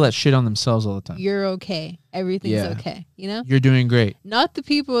doing fine. People that shit on themselves all the time. You're okay. Everything's okay. You know? You're doing great. Not the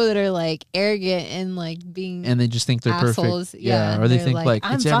people that are like arrogant and like being and they just think they're assholes. perfect. Yeah. Or they think like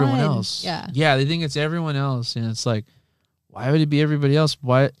it's fine. everyone else. Yeah. Yeah, they think it's everyone else. And it's like, why would it be everybody else?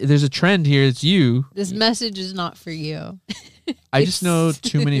 Why? There's a trend here. It's you. This message is not for you. I just know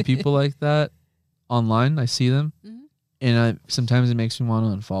too many people like that online. I see them. And sometimes it makes me want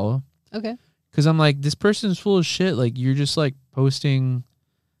to unfollow. Okay. Because I'm like, this person's full of shit. Like, you're just like posting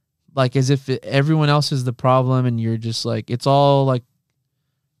like as if everyone else is the problem. And you're just like, it's all like,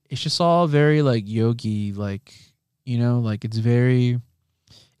 it's just all very like yogi, like, you know, like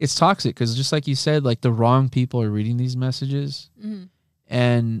it's toxic. Because just like you said, like the wrong people are reading these messages.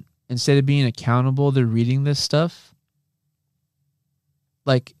 And instead of being accountable, they're reading this stuff.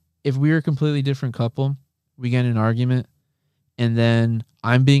 Like, if we were a completely different couple, we get in an argument, and then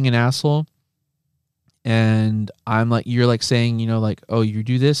I'm being an asshole, and I'm like, you're like saying, you know, like, oh, you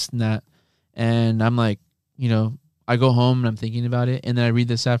do this and that, and I'm like, you know, I go home and I'm thinking about it, and then I read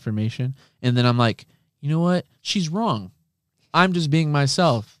this affirmation, and then I'm like, you know what? She's wrong. I'm just being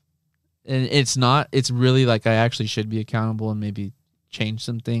myself. And it's not, it's really like I actually should be accountable and maybe change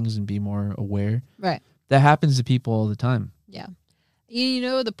some things and be more aware. Right. That happens to people all the time. Yeah. You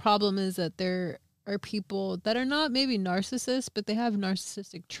know, the problem is that there are people that are not maybe narcissists, but they have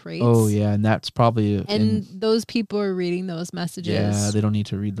narcissistic traits. Oh, yeah. And that's probably... And those people are reading those messages. Yeah, they don't need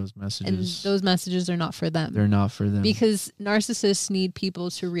to read those messages. And those messages are not for them. They're not for them. Because narcissists need people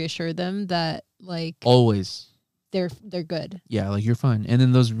to reassure them that, like... Always. They're good. Yeah, like, you're fine. And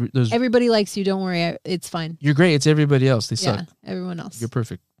then those... Everybody likes you. Don't worry. It's fine. You're great. It's everybody else. They suck. Everyone else. You're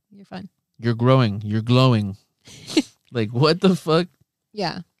perfect. You're fine. You're growing. You're glowing. Like, what the fuck?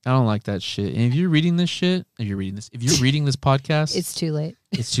 Yeah. I don't like that shit. And if you're reading this shit, if you're reading this podcast, it's too late.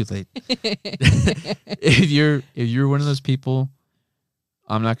 It's too late. If you're one of those people,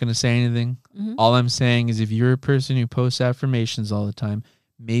 I'm not going to say anything. All I'm saying is if you're a person who posts affirmations all the time,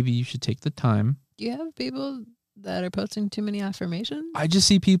 maybe you should take the time. Do you have people that are posting too many affirmations? I just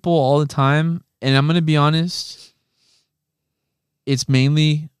see people all the time, and I'm going to be honest. It's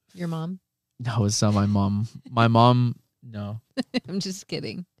mainly your mom. No, it's not my mom. My mom, no. I'm just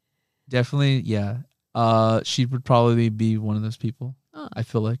kidding. Definitely, yeah. She would probably be one of those people. Oh, I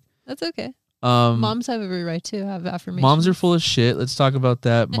feel like that's okay. Moms have every right to have affirmations. Moms are full of shit. Let's talk about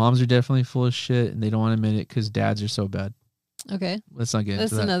that. Moms are definitely full of shit, and they don't want to admit it because dads are so bad. Okay, let's not get into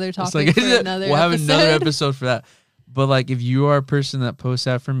that. That's another topic for another. We'll have another episode for that. But like, if you are a person that posts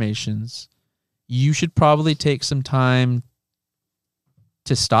affirmations, you should probably take some time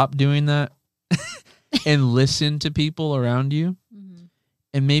to stop doing that and listen to people around you,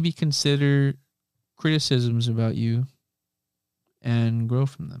 and maybe consider criticisms about you and grow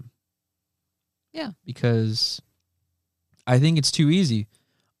from them. Yeah. Because I think it's too easy.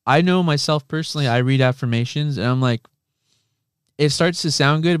 I know myself personally, I read affirmations and I'm like, it starts to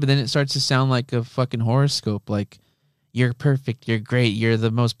sound good, but then it starts to sound like a fucking horoscope. Like, you're perfect, you're great, you're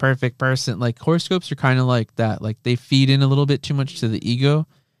the most perfect person. Like, horoscopes are kind of like that. Like, they feed in a little bit too much to the ego,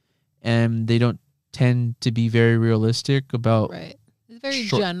 and they don't tend to be very realistic about... Right. It's very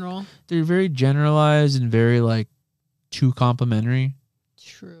general. They're very generalized and very, like, too complimentary.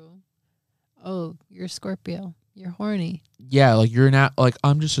 True. Oh, you're a Scorpio. You're horny. Yeah, like, like,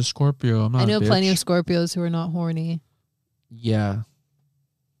 I'm just a Scorpio. I'm not I know a bitch. plenty of Scorpios who are not horny. Yeah.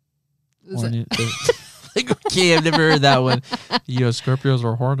 Horny. Like, okay, I've never heard that one. Scorpios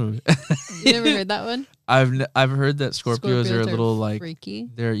are horny. You never heard that one? I've heard that Scorpios are a little like freaky.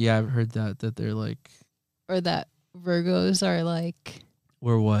 I've heard that they're like, or that Virgos are like.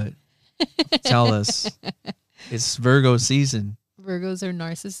 We're what? Tell us. It's Virgo season. Virgos are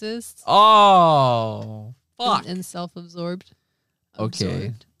narcissists. Oh, fuck. And self-absorbed.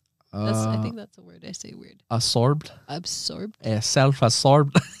 Okay. Absorbed. I think that's a word I say weird. Absorbed? Absorbed.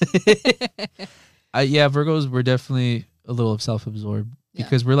 Self-absorbed. Yeah, Virgos, we're definitely a little self-absorbed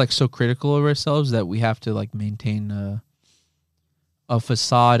because we're like so critical of ourselves that we have to like maintain a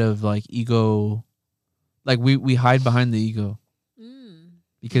facade of like ego. Like we hide behind the ego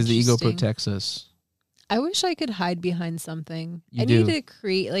because the ego protects us. I wish I could hide behind something. I need to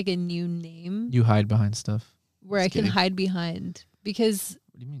create like a new name. You hide behind stuff. Where I can hide behind because...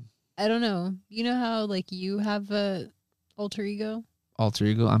 What do you mean? I don't know. You know how like you have a alter ego? Alter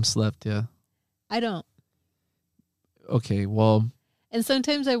ego? I'm slept, yeah. I don't. Okay, well... And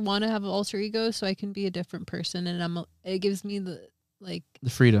sometimes I want to have an alter ego so I can be a different person, and it gives me the like the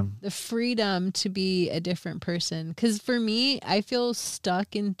freedom to be a different person. Because for me, I feel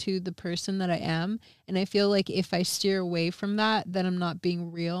stuck into the person that I am, and I feel like if I steer away from that, then I'm not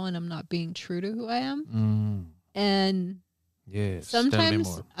being real and I'm not being true to who I am. And yes,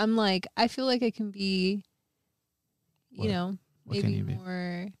 sometimes I'm like, I feel like I can be, you what? know, What maybe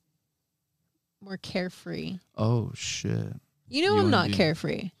more carefree. Oh shit! You know, I'm not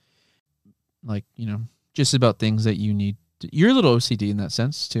carefree. Like, you know, just about things that you need. You're a little OCD in that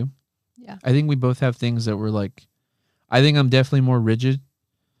sense too. Yeah. I think we both have things that we're like, I think I'm definitely more rigid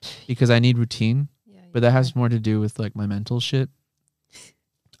because I need routine, but that has more to do with like my mental shit.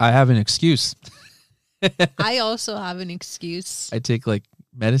 I have an excuse. I also have an excuse. I take like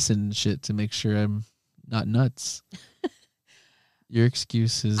medicine and shit to make sure I'm not nuts. Your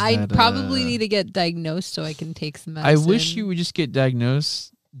excuse is I probably need to get diagnosed so I can take some medicine. I wish you would just get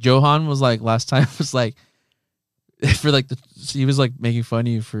diagnosed. Johan was like, last time was like, for like he was like making fun of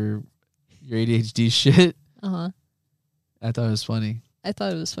you for your ADHD shit. I thought it was funny. I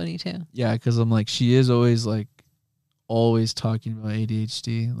thought it was funny too. Yeah, because I'm like, she is always like, always talking about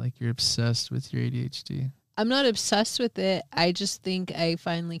ADHD. Like, you're obsessed with your ADHD. I'm not obsessed with it. I just think I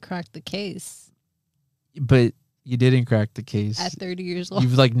finally cracked the case. But you didn't crack the case. At 30 years old.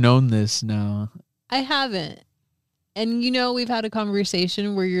 You've like known this now. I haven't. And you know, we've had a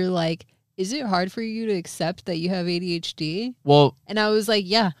conversation where you're like, is it hard for you to accept that you have ADHD? Well, and I was like,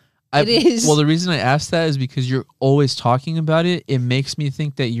 yeah, it is. Well, the reason I asked that is because you're always talking about it. It makes me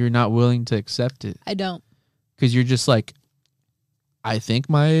think that you're not willing to accept it. I don't. Because you're just like, I think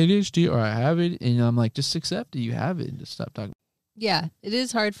my ADHD or I have it. And I'm like, just accept it. You have it and just stop talking. Yeah, it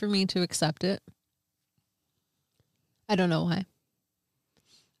is hard for me to accept it. I don't know why.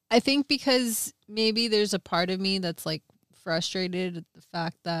 I think because maybe there's a part of me that's like frustrated at the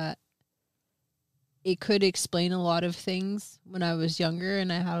fact that it could explain a lot of things when I was younger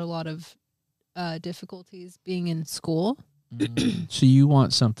and I had a lot of difficulties being in school. So you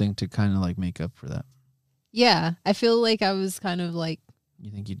want something to kind of like make up for that? Yeah, I feel like I was kind of like...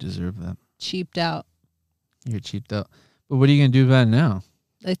 You think you deserve that? Cheaped out. You're cheaped out. But what are you going to do about it now?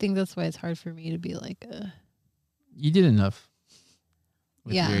 I think that's why it's hard for me to be like... You did enough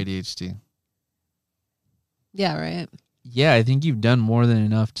with your ADHD. Yeah, right. Yeah, I think you've done more than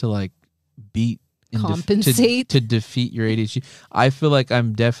enough to like beat and compensate to defeat your ADHD. I feel like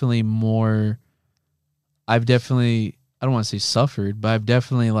I'm definitely more. I don't want to say suffered, but I've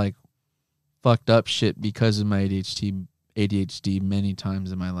definitely like fucked up shit because of my ADHD many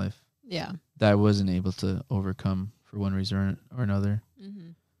times in my life. Yeah, that I wasn't able to overcome for one reason or another.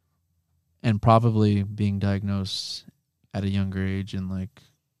 And probably being diagnosed at a younger age and like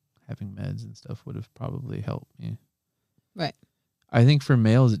having meds and stuff would have probably helped me. Right. I think for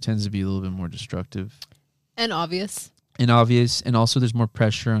males, it tends to be a little bit more destructive. And obvious. And also there's more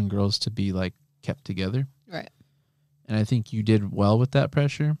pressure on girls to be like kept together. Right. And I think you did well with that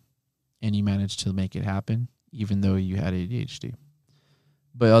pressure and you managed to make it happen, even though you had ADHD.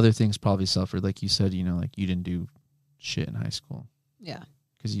 But other things probably suffered. Like you said, you know, like you didn't do shit in high school. Yeah.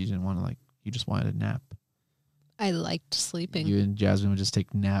 Because you didn't want to you just wanted a nap. I liked sleeping. You and Jasmine would just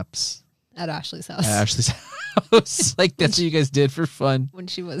take naps. At Ashley's house. At Ashley's house. Like, that's what you guys did for fun. When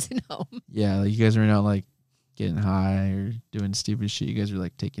she wasn't home. Yeah, like, you guys were not, like, getting high or doing stupid shit. You guys were,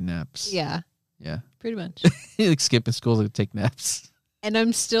 like, taking naps. Yeah. Yeah. Pretty much. Like, skipping school to take naps. And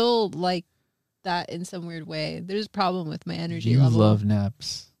I'm still, like, that in some weird way. There's a problem with my energy level. You love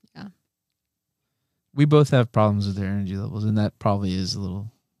naps. Yeah. We both have problems with our energy levels, and that probably is a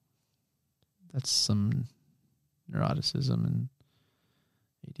little... That's some neuroticism and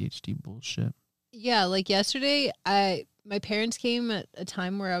ADHD bullshit. Yeah, like yesterday, my parents came at a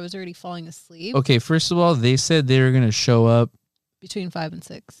time where I was already falling asleep. Okay, first of all, they said they were going to show up between 5 and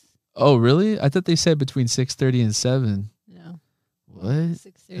 6. Oh, really? I thought they said between 6:30 and 7. No. What?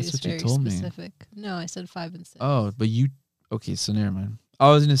 6:30 That's is what you very told specific. Me. No, I said 5 and 6. Oh, but you... Okay, so never mind. I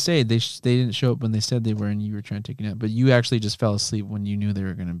was going to say they didn't show up when they said they were and you were trying to take a nap, but you actually just fell asleep when you knew they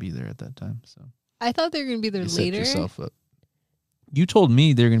were going to be there at that time. So I thought they were going to be there later. Set yourself up. You told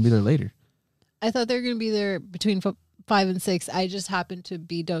me they were going to be there later. I thought they were going to be there between 5 and 6. I just happened to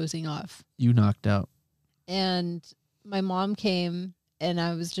be dozing off. You knocked out. And my mom came and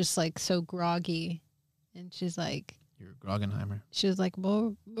I was just like so groggy. And she's like... You're Groggenheimer. She was like,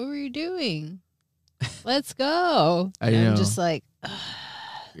 what were you doing? Let's go. I know. I'm just like... Ugh.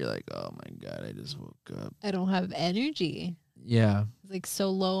 You're like, oh my God, I just woke up. I don't have energy. Yeah. It's like so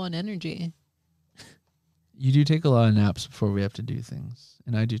low on energy. You do take a lot of naps before we have to do things.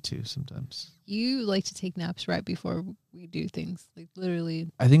 And I do too sometimes. You like to take naps right before we do things. Like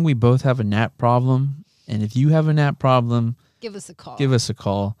literally. I think we both have a nap problem. And if you have a nap problem, Give us a call. Give us a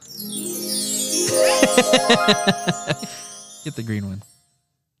call. Get the green one.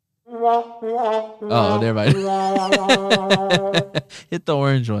 Oh, never mind. Hit the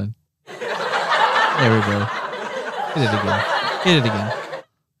orange one. There we go. Hit it again. Hit it again.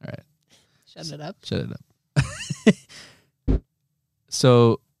 All right. Shut it up. Shut it up.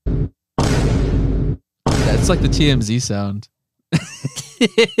 So that's like the TMZ sound.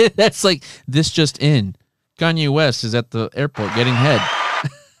 That's like this just in. Kanye West is at the airport getting head.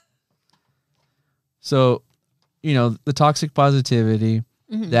 So, you know, the toxic positivity,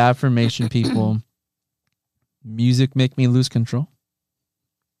 the affirmation people, music make me lose control.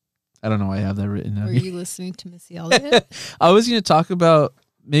 I don't know why I have that written down. Were you listening to Missy Elliott? I was going to talk about,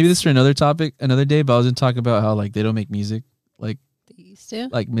 maybe this for another topic, another day, but I was going to talk about how like they don't make music like they used to,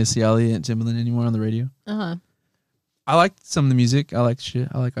 like Missy Elliott and Timbaland anymore on the radio. I like some of the music. I like shit.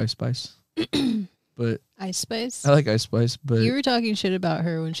 I like Ice Spice. But Ice Spice? I like Ice Spice, but you were talking shit about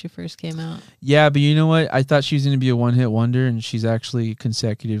her when she first came out. Yeah, but you know what? I thought she was going to be a one-hit wonder, and she's actually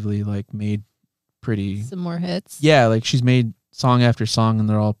consecutively like made pretty some more hits. Yeah, like she's made song after song, and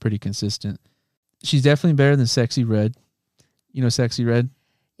they're all pretty consistent. She's definitely better than Sexy Red. You know Sexy Red?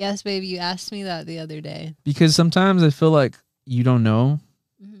 Yes, babe. You asked me that the other day. Because sometimes I feel like you don't know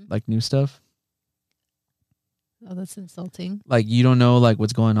like new stuff. Oh, that's insulting. Like you don't know like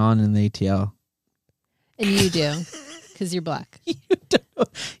what's going on in the ATL. And you do, because you're black.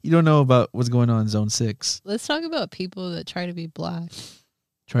 You don't know about what's going on in Zone 6. Let's talk about people that try to be black.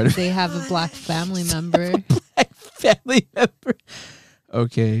 They have a black family member. Black family member.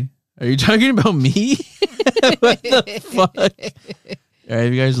 Okay. Are you talking about me? What the fuck? All right,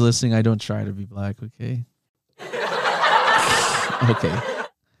 if you guys are listening, I don't try to be black, okay? Okay.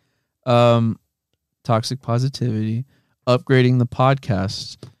 Toxic positivity. Upgrading the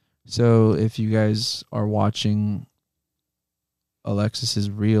podcast. So if you guys are watching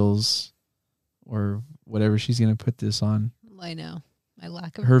Alexis's reels or whatever she's going to put this on. I know. My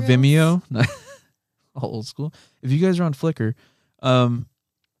lack of her reels. Vimeo. Old school. If you guys are on Flickr.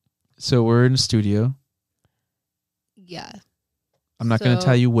 So we're in a studio. Yeah. I'm not going to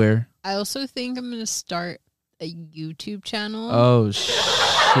tell you where. I also think I'm going to start a YouTube channel. Oh, shit.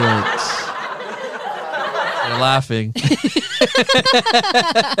 You're laughing.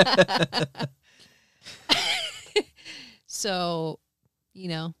 So, you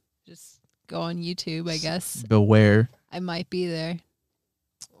know, just go on YouTube, I guess. Beware. I might be there.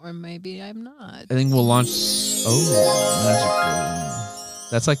 Or maybe I'm not. I think we'll launch... Oh, magical.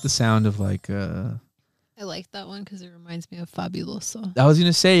 That's like the sound of like... I like that one because it reminds me of Fabuloso. I was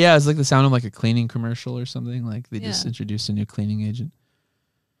going to say, yeah, it's like the sound of like a cleaning commercial or something. Like they just introduced a new cleaning agent.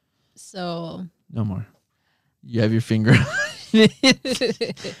 So... No more. You have your finger on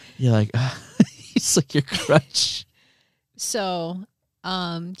it. You're like, it's like your crutch. So,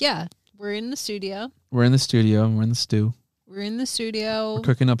 yeah, we're in the studio. We're in the studio. We're in the stew. We're in the studio. We're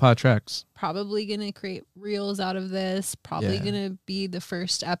cooking up hot tracks. Probably going to create reels out of this. Probably going to be the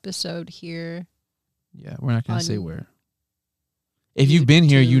first episode here. Yeah, we're not going to say where. If you've been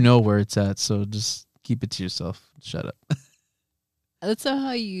here, you know where it's at. So just keep it to yourself. Shut up. That's not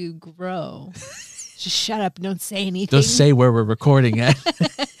how you grow. Just shut up. Don't say anything. Don't say where we're recording at.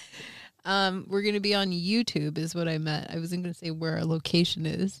 We're going to be on YouTube is what I meant. I wasn't going to say where our location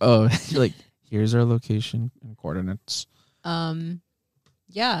is. Oh, you're like, here's our location and coordinates.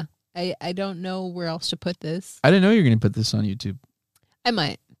 Yeah. I don't know where else to put this. I didn't know you were going to put this on YouTube. I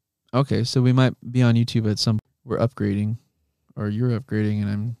might. Okay, so we might be on YouTube at some... We're upgrading. Or you're upgrading and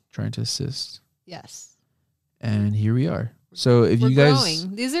I'm trying to assist. Yes. And here we are. So if you guys...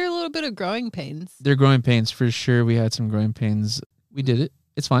 growing. These are a little bit of growing pains. They're growing pains for sure. We had some growing pains. We did it.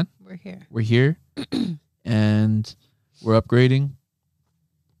 It's fine. We're here. We're here. And we're upgrading.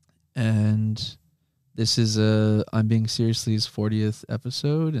 And this is I'm Being Seriously's 40th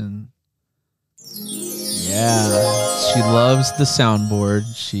episode. And yeah, she loves the soundboard.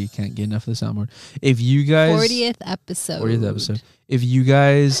 She can't get enough of the soundboard. If you guys... 40th episode. 40th episode. If you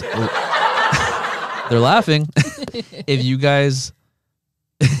guys... They're laughing. If you guys...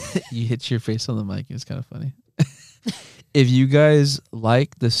 you hit your face on the mic. It's kind of funny. If you guys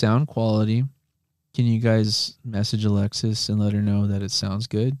like the sound quality, can you guys message Alexis and let her know that it sounds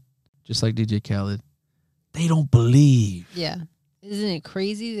good? Just like DJ Khaled. They don't believe. Yeah. Isn't it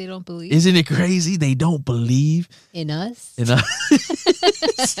crazy they don't believe? Isn't it crazy they don't believe? In us? In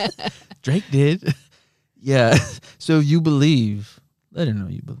us. Drake did. Yeah. So if you believe, let her know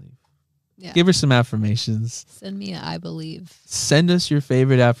you believe. Yeah. Give her some affirmations. Send me a I believe. Send us your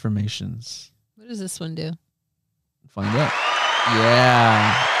favorite affirmations. What does this one do? Find out.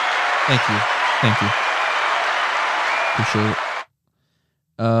 Yeah. Thank you. Thank you. Appreciate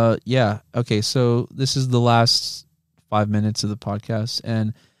it. Yeah. Okay. So this is the last 5 minutes of the podcast,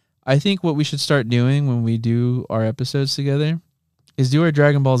 and I think what we should start doing when we do our episodes together is do our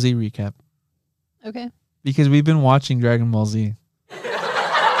Dragon Ball Z recap. Okay. Because we've been watching Dragon Ball Z.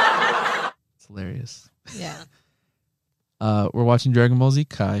 It's hilarious. Yeah. We're watching Dragon Ball Z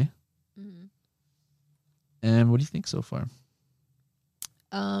Kai. Mm-hmm. And what do you think so far?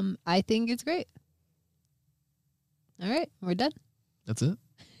 I think it's great. All right, we're done. That's it?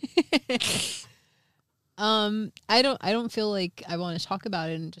 I don't feel like I want to talk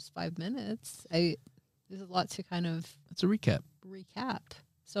about it in just 5 minutes. There's a lot to kind of It's a recap.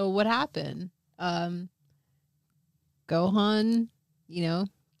 So what happened? Gohan,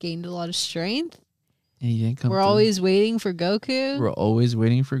 gained a lot of strength. And he didn't come. We're always waiting for Goku. We're always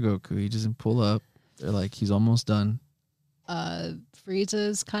waiting for Goku. He doesn't pull up. They're like, he's almost done. Frieza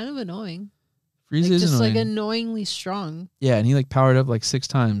is kind of annoying. Frieza is just annoying. like annoyingly strong. Yeah, and he powered up 6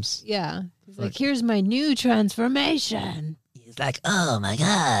 times. Yeah. He's like, here's my new transformation. He's like, oh my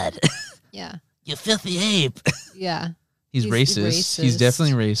God. Yeah. You filthy ape. Yeah. He's racist. He's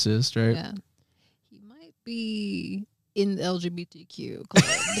definitely racist, right? Yeah. He might be in the LGBTQ club.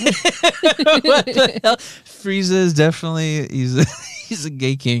 What the hell? Frieza is definitely he's a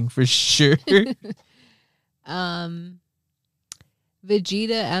gay king for sure.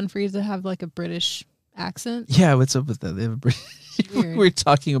 Vegeta and Frieza have a British accent. Yeah, what's up with that? They have a British. We're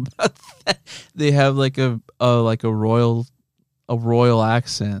talking about that. They have a royal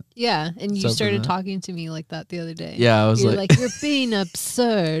accent. Yeah, and you started talking to me like that the other day. Yeah, I was like you're being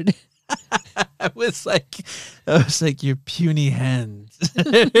absurd. I was like, your puny hands.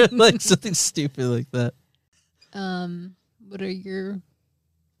 Something stupid like that. What are your...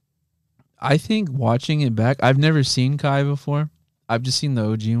 I think watching it back, I've never seen Kai before. I've just seen the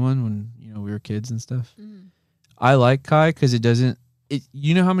OG one when we were kids and stuff. Mm. I like Kai because it doesn't...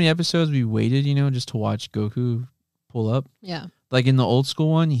 You know how many episodes we waited, just to watch Goku pull up? Yeah. In the old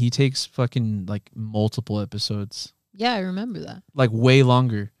school one, he takes fucking multiple episodes. Yeah, I remember that. Way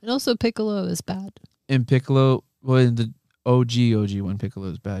longer. And also Piccolo is bad. And Piccolo, in the OG one, Piccolo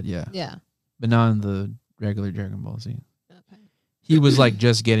is bad, yeah. Yeah. But not in the regular Dragon Ball Z. Okay. He was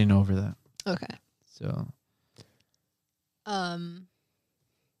just getting over that. Okay. So.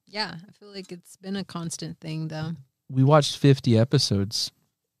 Yeah, I feel like it's been a constant thing though. We watched 50 episodes.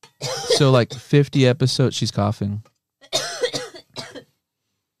 So 50 episodes, she's coughing.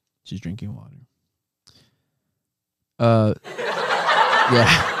 She's drinking water. Yeah.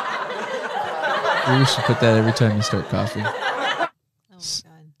 Maybe we should put that every time you start coughing. Oh my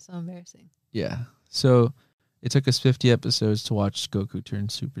God, so embarrassing. Yeah. So it took us 50 episodes to watch Goku turn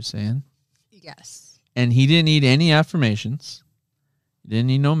Super Saiyan. Yes. And he didn't need any affirmations. He didn't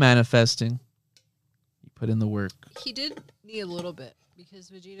need no manifesting. He put in the work. He did need a little bit because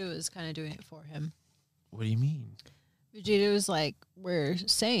Vegeta was kind of doing it for him. What do you mean? Vegeta was like, we're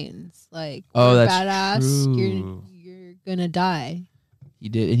Saiyans. We're that's badass. true. You're gonna die. He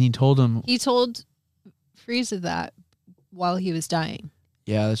did. And he told him. He told Frieza that while he was dying.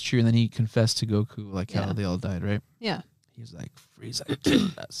 Yeah, that's true. And then he confessed to Goku how they all died, right? Yeah. He was like, Frieza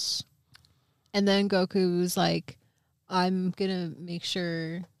killed us. And then Goku was like, I'm gonna make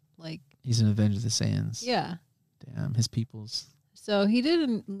sure he's an Avenger of the Saiyans. Yeah. Damn, his peoples. So he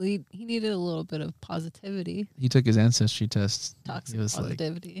needed a little bit of positivity. He took his ancestry test. Toxic he was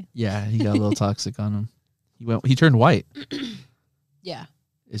positivity. Yeah, he got a little toxic on him. He turned white. Yeah.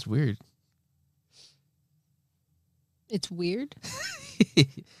 It's weird. It's weird?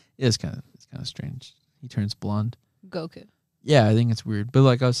 It's kind of strange. He turns blonde. Goku. Yeah, I think it's weird.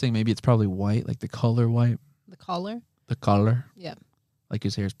 But I was saying, maybe it's probably white, the color white. The collar? The color. Yeah.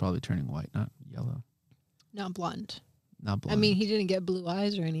 His hair's probably turning white, not yellow. Not blonde. Not blonde. I mean, he didn't get blue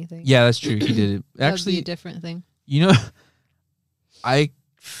eyes or anything. Yeah, that's true. He did it. Actually, that'd be a different thing. I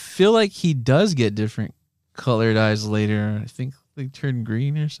feel like he does get different colored eyes later. I think they turn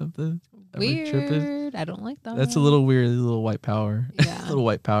green or something. Weird. I don't like that. That's a little weird. A little white power. Yeah. A little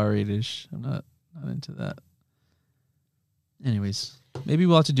white Powerade-ish. I'm not into that. Anyways, maybe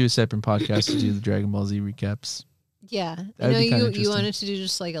we'll have to do a separate podcast to do the Dragon Ball Z recaps. Yeah. I know you wanted to do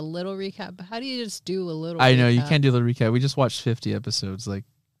just a little recap, but how do you just do a little I know, recap? you can't do the recap. We just watched 50 episodes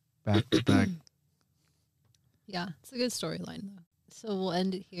back to back. Yeah, it's a good storyline though. So we'll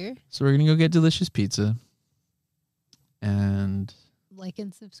end it here. So we're going to go get delicious pizza. And like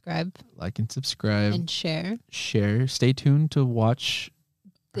and subscribe. And share. Stay tuned to watch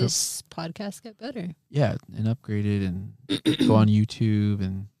this podcast get better. Yeah, and upgrade it and go on YouTube,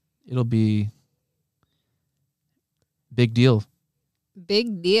 and it'll be big deal.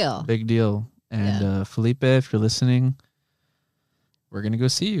 Big deal. And Felipe, if you're listening, we're gonna go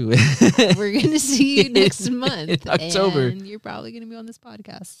see you. We're gonna see you next month in October, and you're probably gonna be on this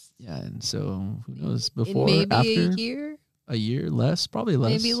podcast. Yeah, and so who knows? Before, maybe after a year, less, probably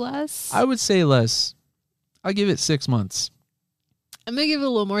less, maybe less. I would say less. I'll give it 6 months. I'm gonna give it a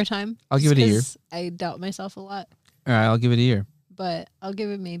little more time. I'll give it a year. I doubt myself a lot. All right, I'll give it a year. But I'll give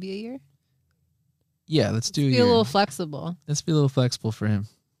it maybe a year. Yeah, let's do a year. Be a little flexible. Let's be a little flexible for him.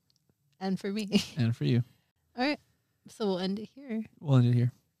 And for me. And for you. All right. So we'll end it here. We'll end it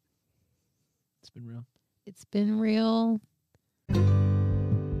here. It's been real. It's been real.